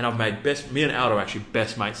 And I've made me and Aldo are actually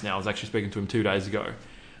best mates now. I was actually speaking to him 2 days ago.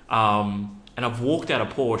 And I've walked out of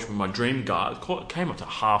Porsche with my dream car. It came up to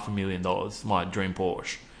 $500,000, my dream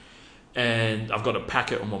Porsche. And I've got a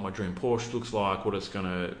packet on what my dream Porsche looks like, what it's going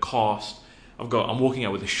to cost. I'm walking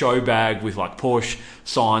out with a show bag with like Porsche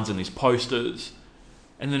signs and these posters.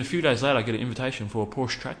 And then a few days later, I get an invitation for a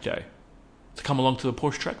Porsche track day to come along to the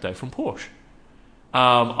Porsche track day from Porsche.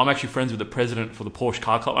 I'm actually friends with the president for the Porsche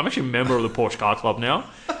Car Club. I'm actually a member of the Porsche Car Club now.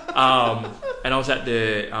 And I was at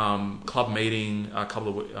the club meeting a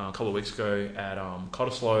couple of weeks ago at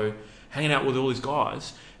Cottesloe, hanging out with all these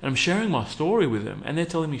guys, and I'm sharing my story with them, and they're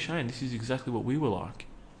telling me, "Shane, this is exactly what we were like."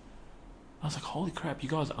 I was like, holy crap, you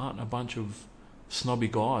guys aren't a bunch of snobby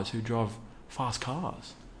guys who drive fast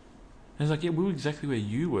cars. And it's like, yeah, we were exactly where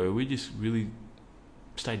you were. We just really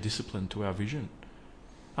stay disciplined to our vision.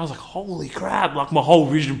 I was like, holy crap, like my whole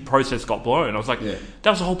vision process got blown. I was like, that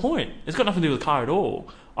was the whole point. It's got nothing to do with the car at all.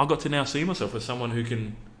 I got to now see myself as someone who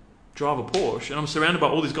can drive a Porsche, and I'm surrounded by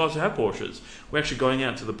all these guys who have Porsches. We're actually going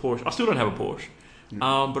out to the Porsche. I still don't have a Porsche,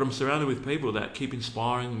 but I'm surrounded with people that keep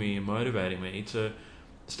inspiring me and motivating me to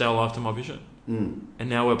stay alive to my vision. And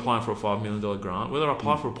now we're applying for a $5 million grant. Whether I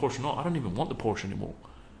apply for a Porsche or not, I don't even want the Porsche anymore.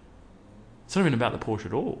 It's not even about the Porsche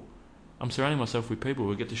at all. I'm surrounding myself with people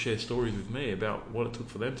who get to share stories with me about what it took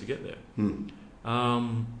for them to get there.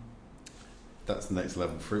 That's the next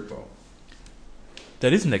level fruit bowl.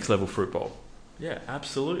 That is next level fruit bowl. Yeah,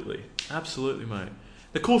 absolutely. Absolutely, mate.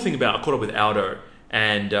 The cool thing about, I caught up with Aldo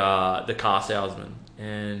and the car salesman,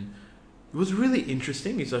 and it was really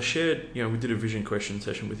interesting is I shared, we did a vision question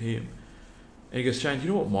session with him. And he goes, Shane, do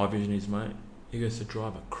you know what my vision is, mate? He goes, to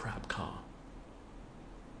drive a crap car.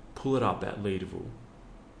 Pull it up at Leaderville.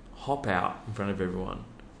 Hop out in front of everyone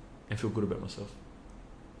and feel good about myself.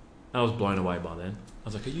 I was blown away by then. I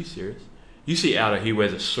was like, are you serious? You see Aldo, he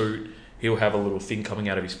wears a suit. He'll have a little thing coming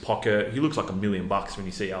out of his pocket. He looks like $1 million when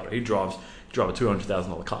you see Aldo. He drives a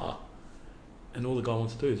 $200,000 car. And all the guy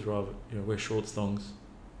wants to do is drive it, wear short thongs,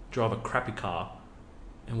 drive a crappy car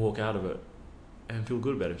and walk out of it and feel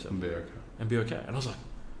good about himself. And be okay. And I was like,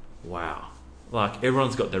 wow. Like,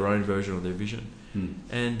 everyone's got their own version of their vision.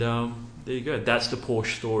 And there you go. That's the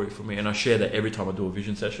Porsche story for me. And I share that every time I do a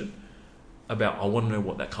vision session about, I want to know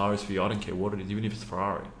what that car is for you. I don't care what it is, even if it's a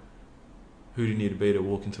Ferrari. Who do you need to be to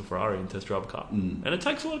walk into a Ferrari and test drive a car? And it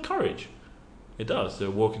takes a lot of courage. It does. To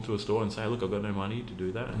walk into a store and say, look, I've got no money to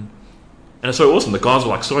do that. And it's so awesome. The guys were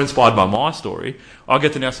like so inspired by my story. I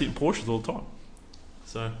get to now sit in Porsches all the time.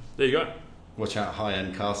 So there you go. Watch out,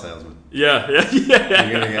 high-end car salesman. Yeah. You're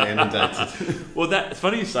going to get inundated. Well, it's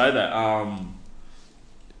funny you say that.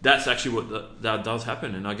 That's actually what that does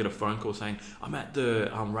happen. And I get a phone call saying, I'm at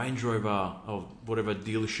the Range Rover or whatever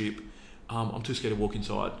dealership. I'm too scared to walk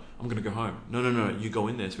inside. I'm going to go home. No. You go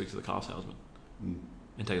in there and speak to the car salesman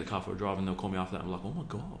and take the car for a drive, and they'll call me after that. I'm like, oh my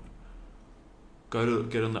God.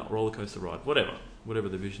 Get on that roller coaster ride. Whatever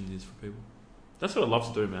the vision is for people. That's what I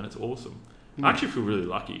love to do, man. It's awesome. I actually feel really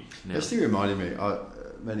lucky now. This thing reminded me,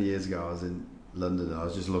 many years ago I was in London and I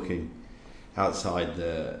was just looking outside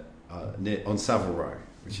on Savile Row,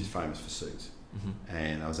 which is famous for suits.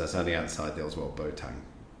 And I was standing outside the Oswald Boateng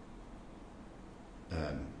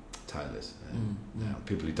tailors. Now,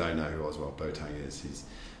 people who don't know who Oswald Boateng is, he's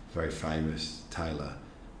a very famous tailor,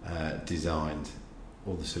 designed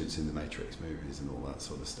all the suits in the Matrix movies and all that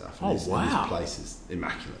sort of stuff. And wow. His place is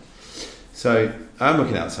immaculate. So I'm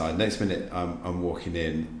looking outside. Next minute, I'm walking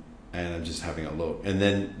in and I'm just having a look. And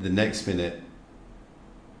then the next minute,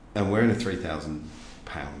 I'm wearing a £3,000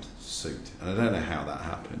 suit. And I don't know how that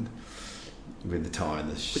happened with the tie and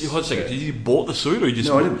the But hold a second, did you bought the suit or you just...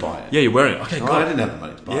 No, I didn't buy it. Yeah, you're wearing it. Okay, I didn't have the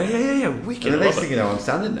money to buy it. Yeah. Wicked. And the next thing you know, I'm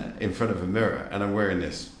standing there in front of a mirror and I'm wearing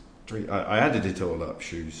this... I added it all up,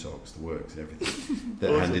 shoes, socks, the works, everything that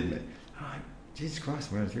awesome. handed me. I'm like, Jesus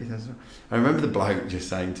Christ, I'm wearing $3,000. I remember the bloke just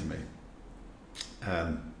saying to me,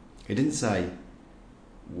 he didn't say,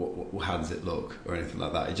 how does it look or anything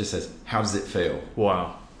like that. He just says, how does it feel?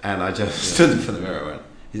 Wow. And I just stood in front of the mirror and went,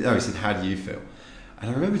 he said, how do you feel? And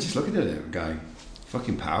I remember just looking at him and going,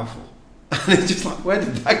 fucking powerful. And it's just like, where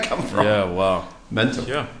did that come from? Yeah, wow. Mental.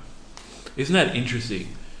 Yeah. Isn't that interesting?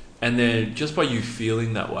 And then just by you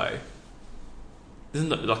feeling that way, isn't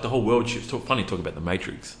that like the whole world shifts? Funny talk about the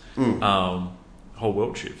Matrix. Whole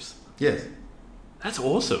world shifts. Yes. That's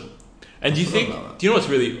awesome. And do you know what's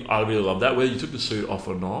really, I really love that, whether you took the suit off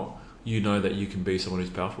or not, you know that you can be someone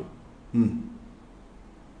who's powerful.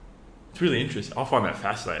 It's really interesting. I find that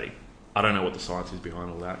fascinating. I don't know what the science is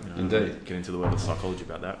behind all that. Indeed. Get into the world of psychology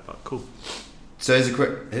about that, but cool. So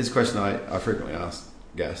here's a question I frequently ask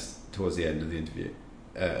guests towards the end of the interview,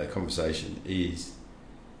 conversation is,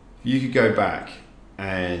 if you could go back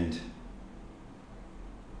and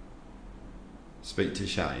speak to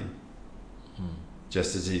Shane,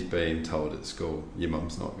 just as he's being told at school, your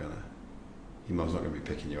mum's not gonna be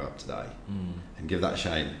picking you up today, and give that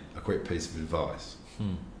Shane a quick piece of advice,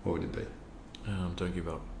 what would it be? Don't give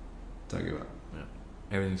up. Don't give up. Yeah.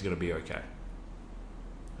 Everything's gonna be okay.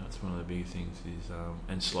 That's one of the big things is,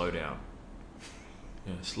 and slow down.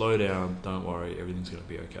 Yeah, slow down, don't worry, everything's gonna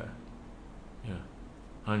be okay. Yeah.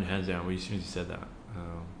 Hands down, as soon as you said that,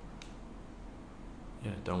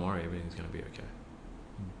 don't worry, everything's gonna be okay.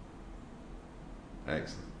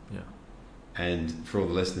 Excellent. Yeah. And for all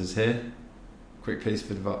the listeners here, quick piece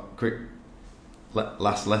of advice,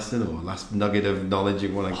 last lesson or last nugget of knowledge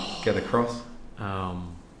you want to get across?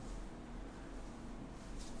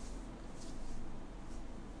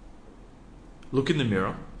 look in the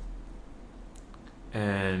mirror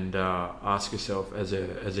and ask yourself, as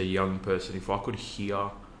a young person, if I could hear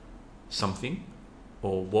something,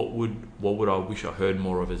 or what would I wish I heard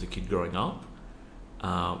more of as a kid growing up,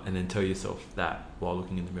 and then tell yourself that while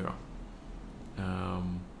looking in the mirror,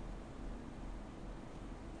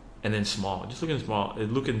 and then smile. Just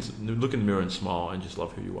look in the mirror and smile, and just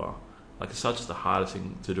love who you are. Like, it's such the hardest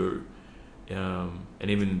thing to do, and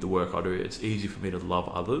even the work I do, it's easy for me to love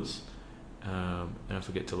others, and I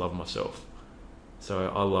forget to love myself.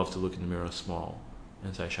 So I love to look in the mirror, smile,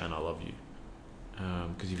 and say, Shane, I love you.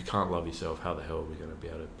 Because if you can't love yourself, how the hell are we going to be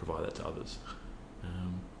able to provide that to others?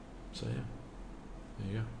 So yeah, there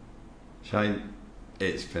you go. Shane,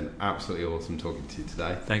 it's been absolutely awesome talking to you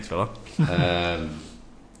today. Thanks, fella.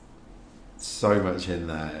 So much in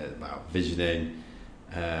there about visioning.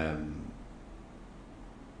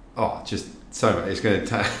 Just so much. It's going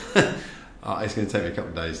to take me a couple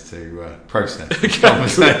of days to process the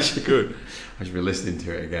conversation. Good. I should be listening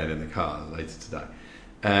to it again in the car later today.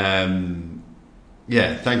 Thank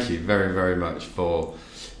you very, very much for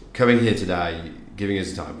coming here today, giving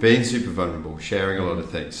us time, being super vulnerable, sharing a lot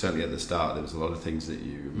of things. Certainly at the start, there was a lot of things that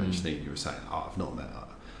you were mentioning. You were saying, I've not met, I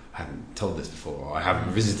haven't told this before, or I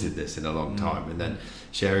haven't visited this in a long time. And then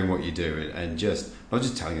sharing what you do, and just not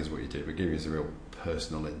just telling us what you do, but giving us a real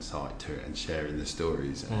personal insight to it, and sharing the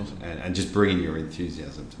stories, and just bringing your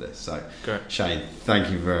enthusiasm to this. So, great. Shane,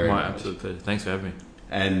 thank you very much. My absolute pleasure. Thanks for having me.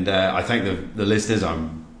 And I thank the listeners.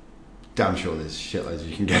 I'm damn sure there's shitloads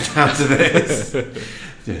you can get out of this.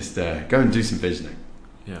 Just go and do some visioning.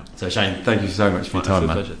 Yeah. So, Shane, thank you so much for your time,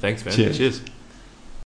 man. Pleasure. Thanks, man. Cheers.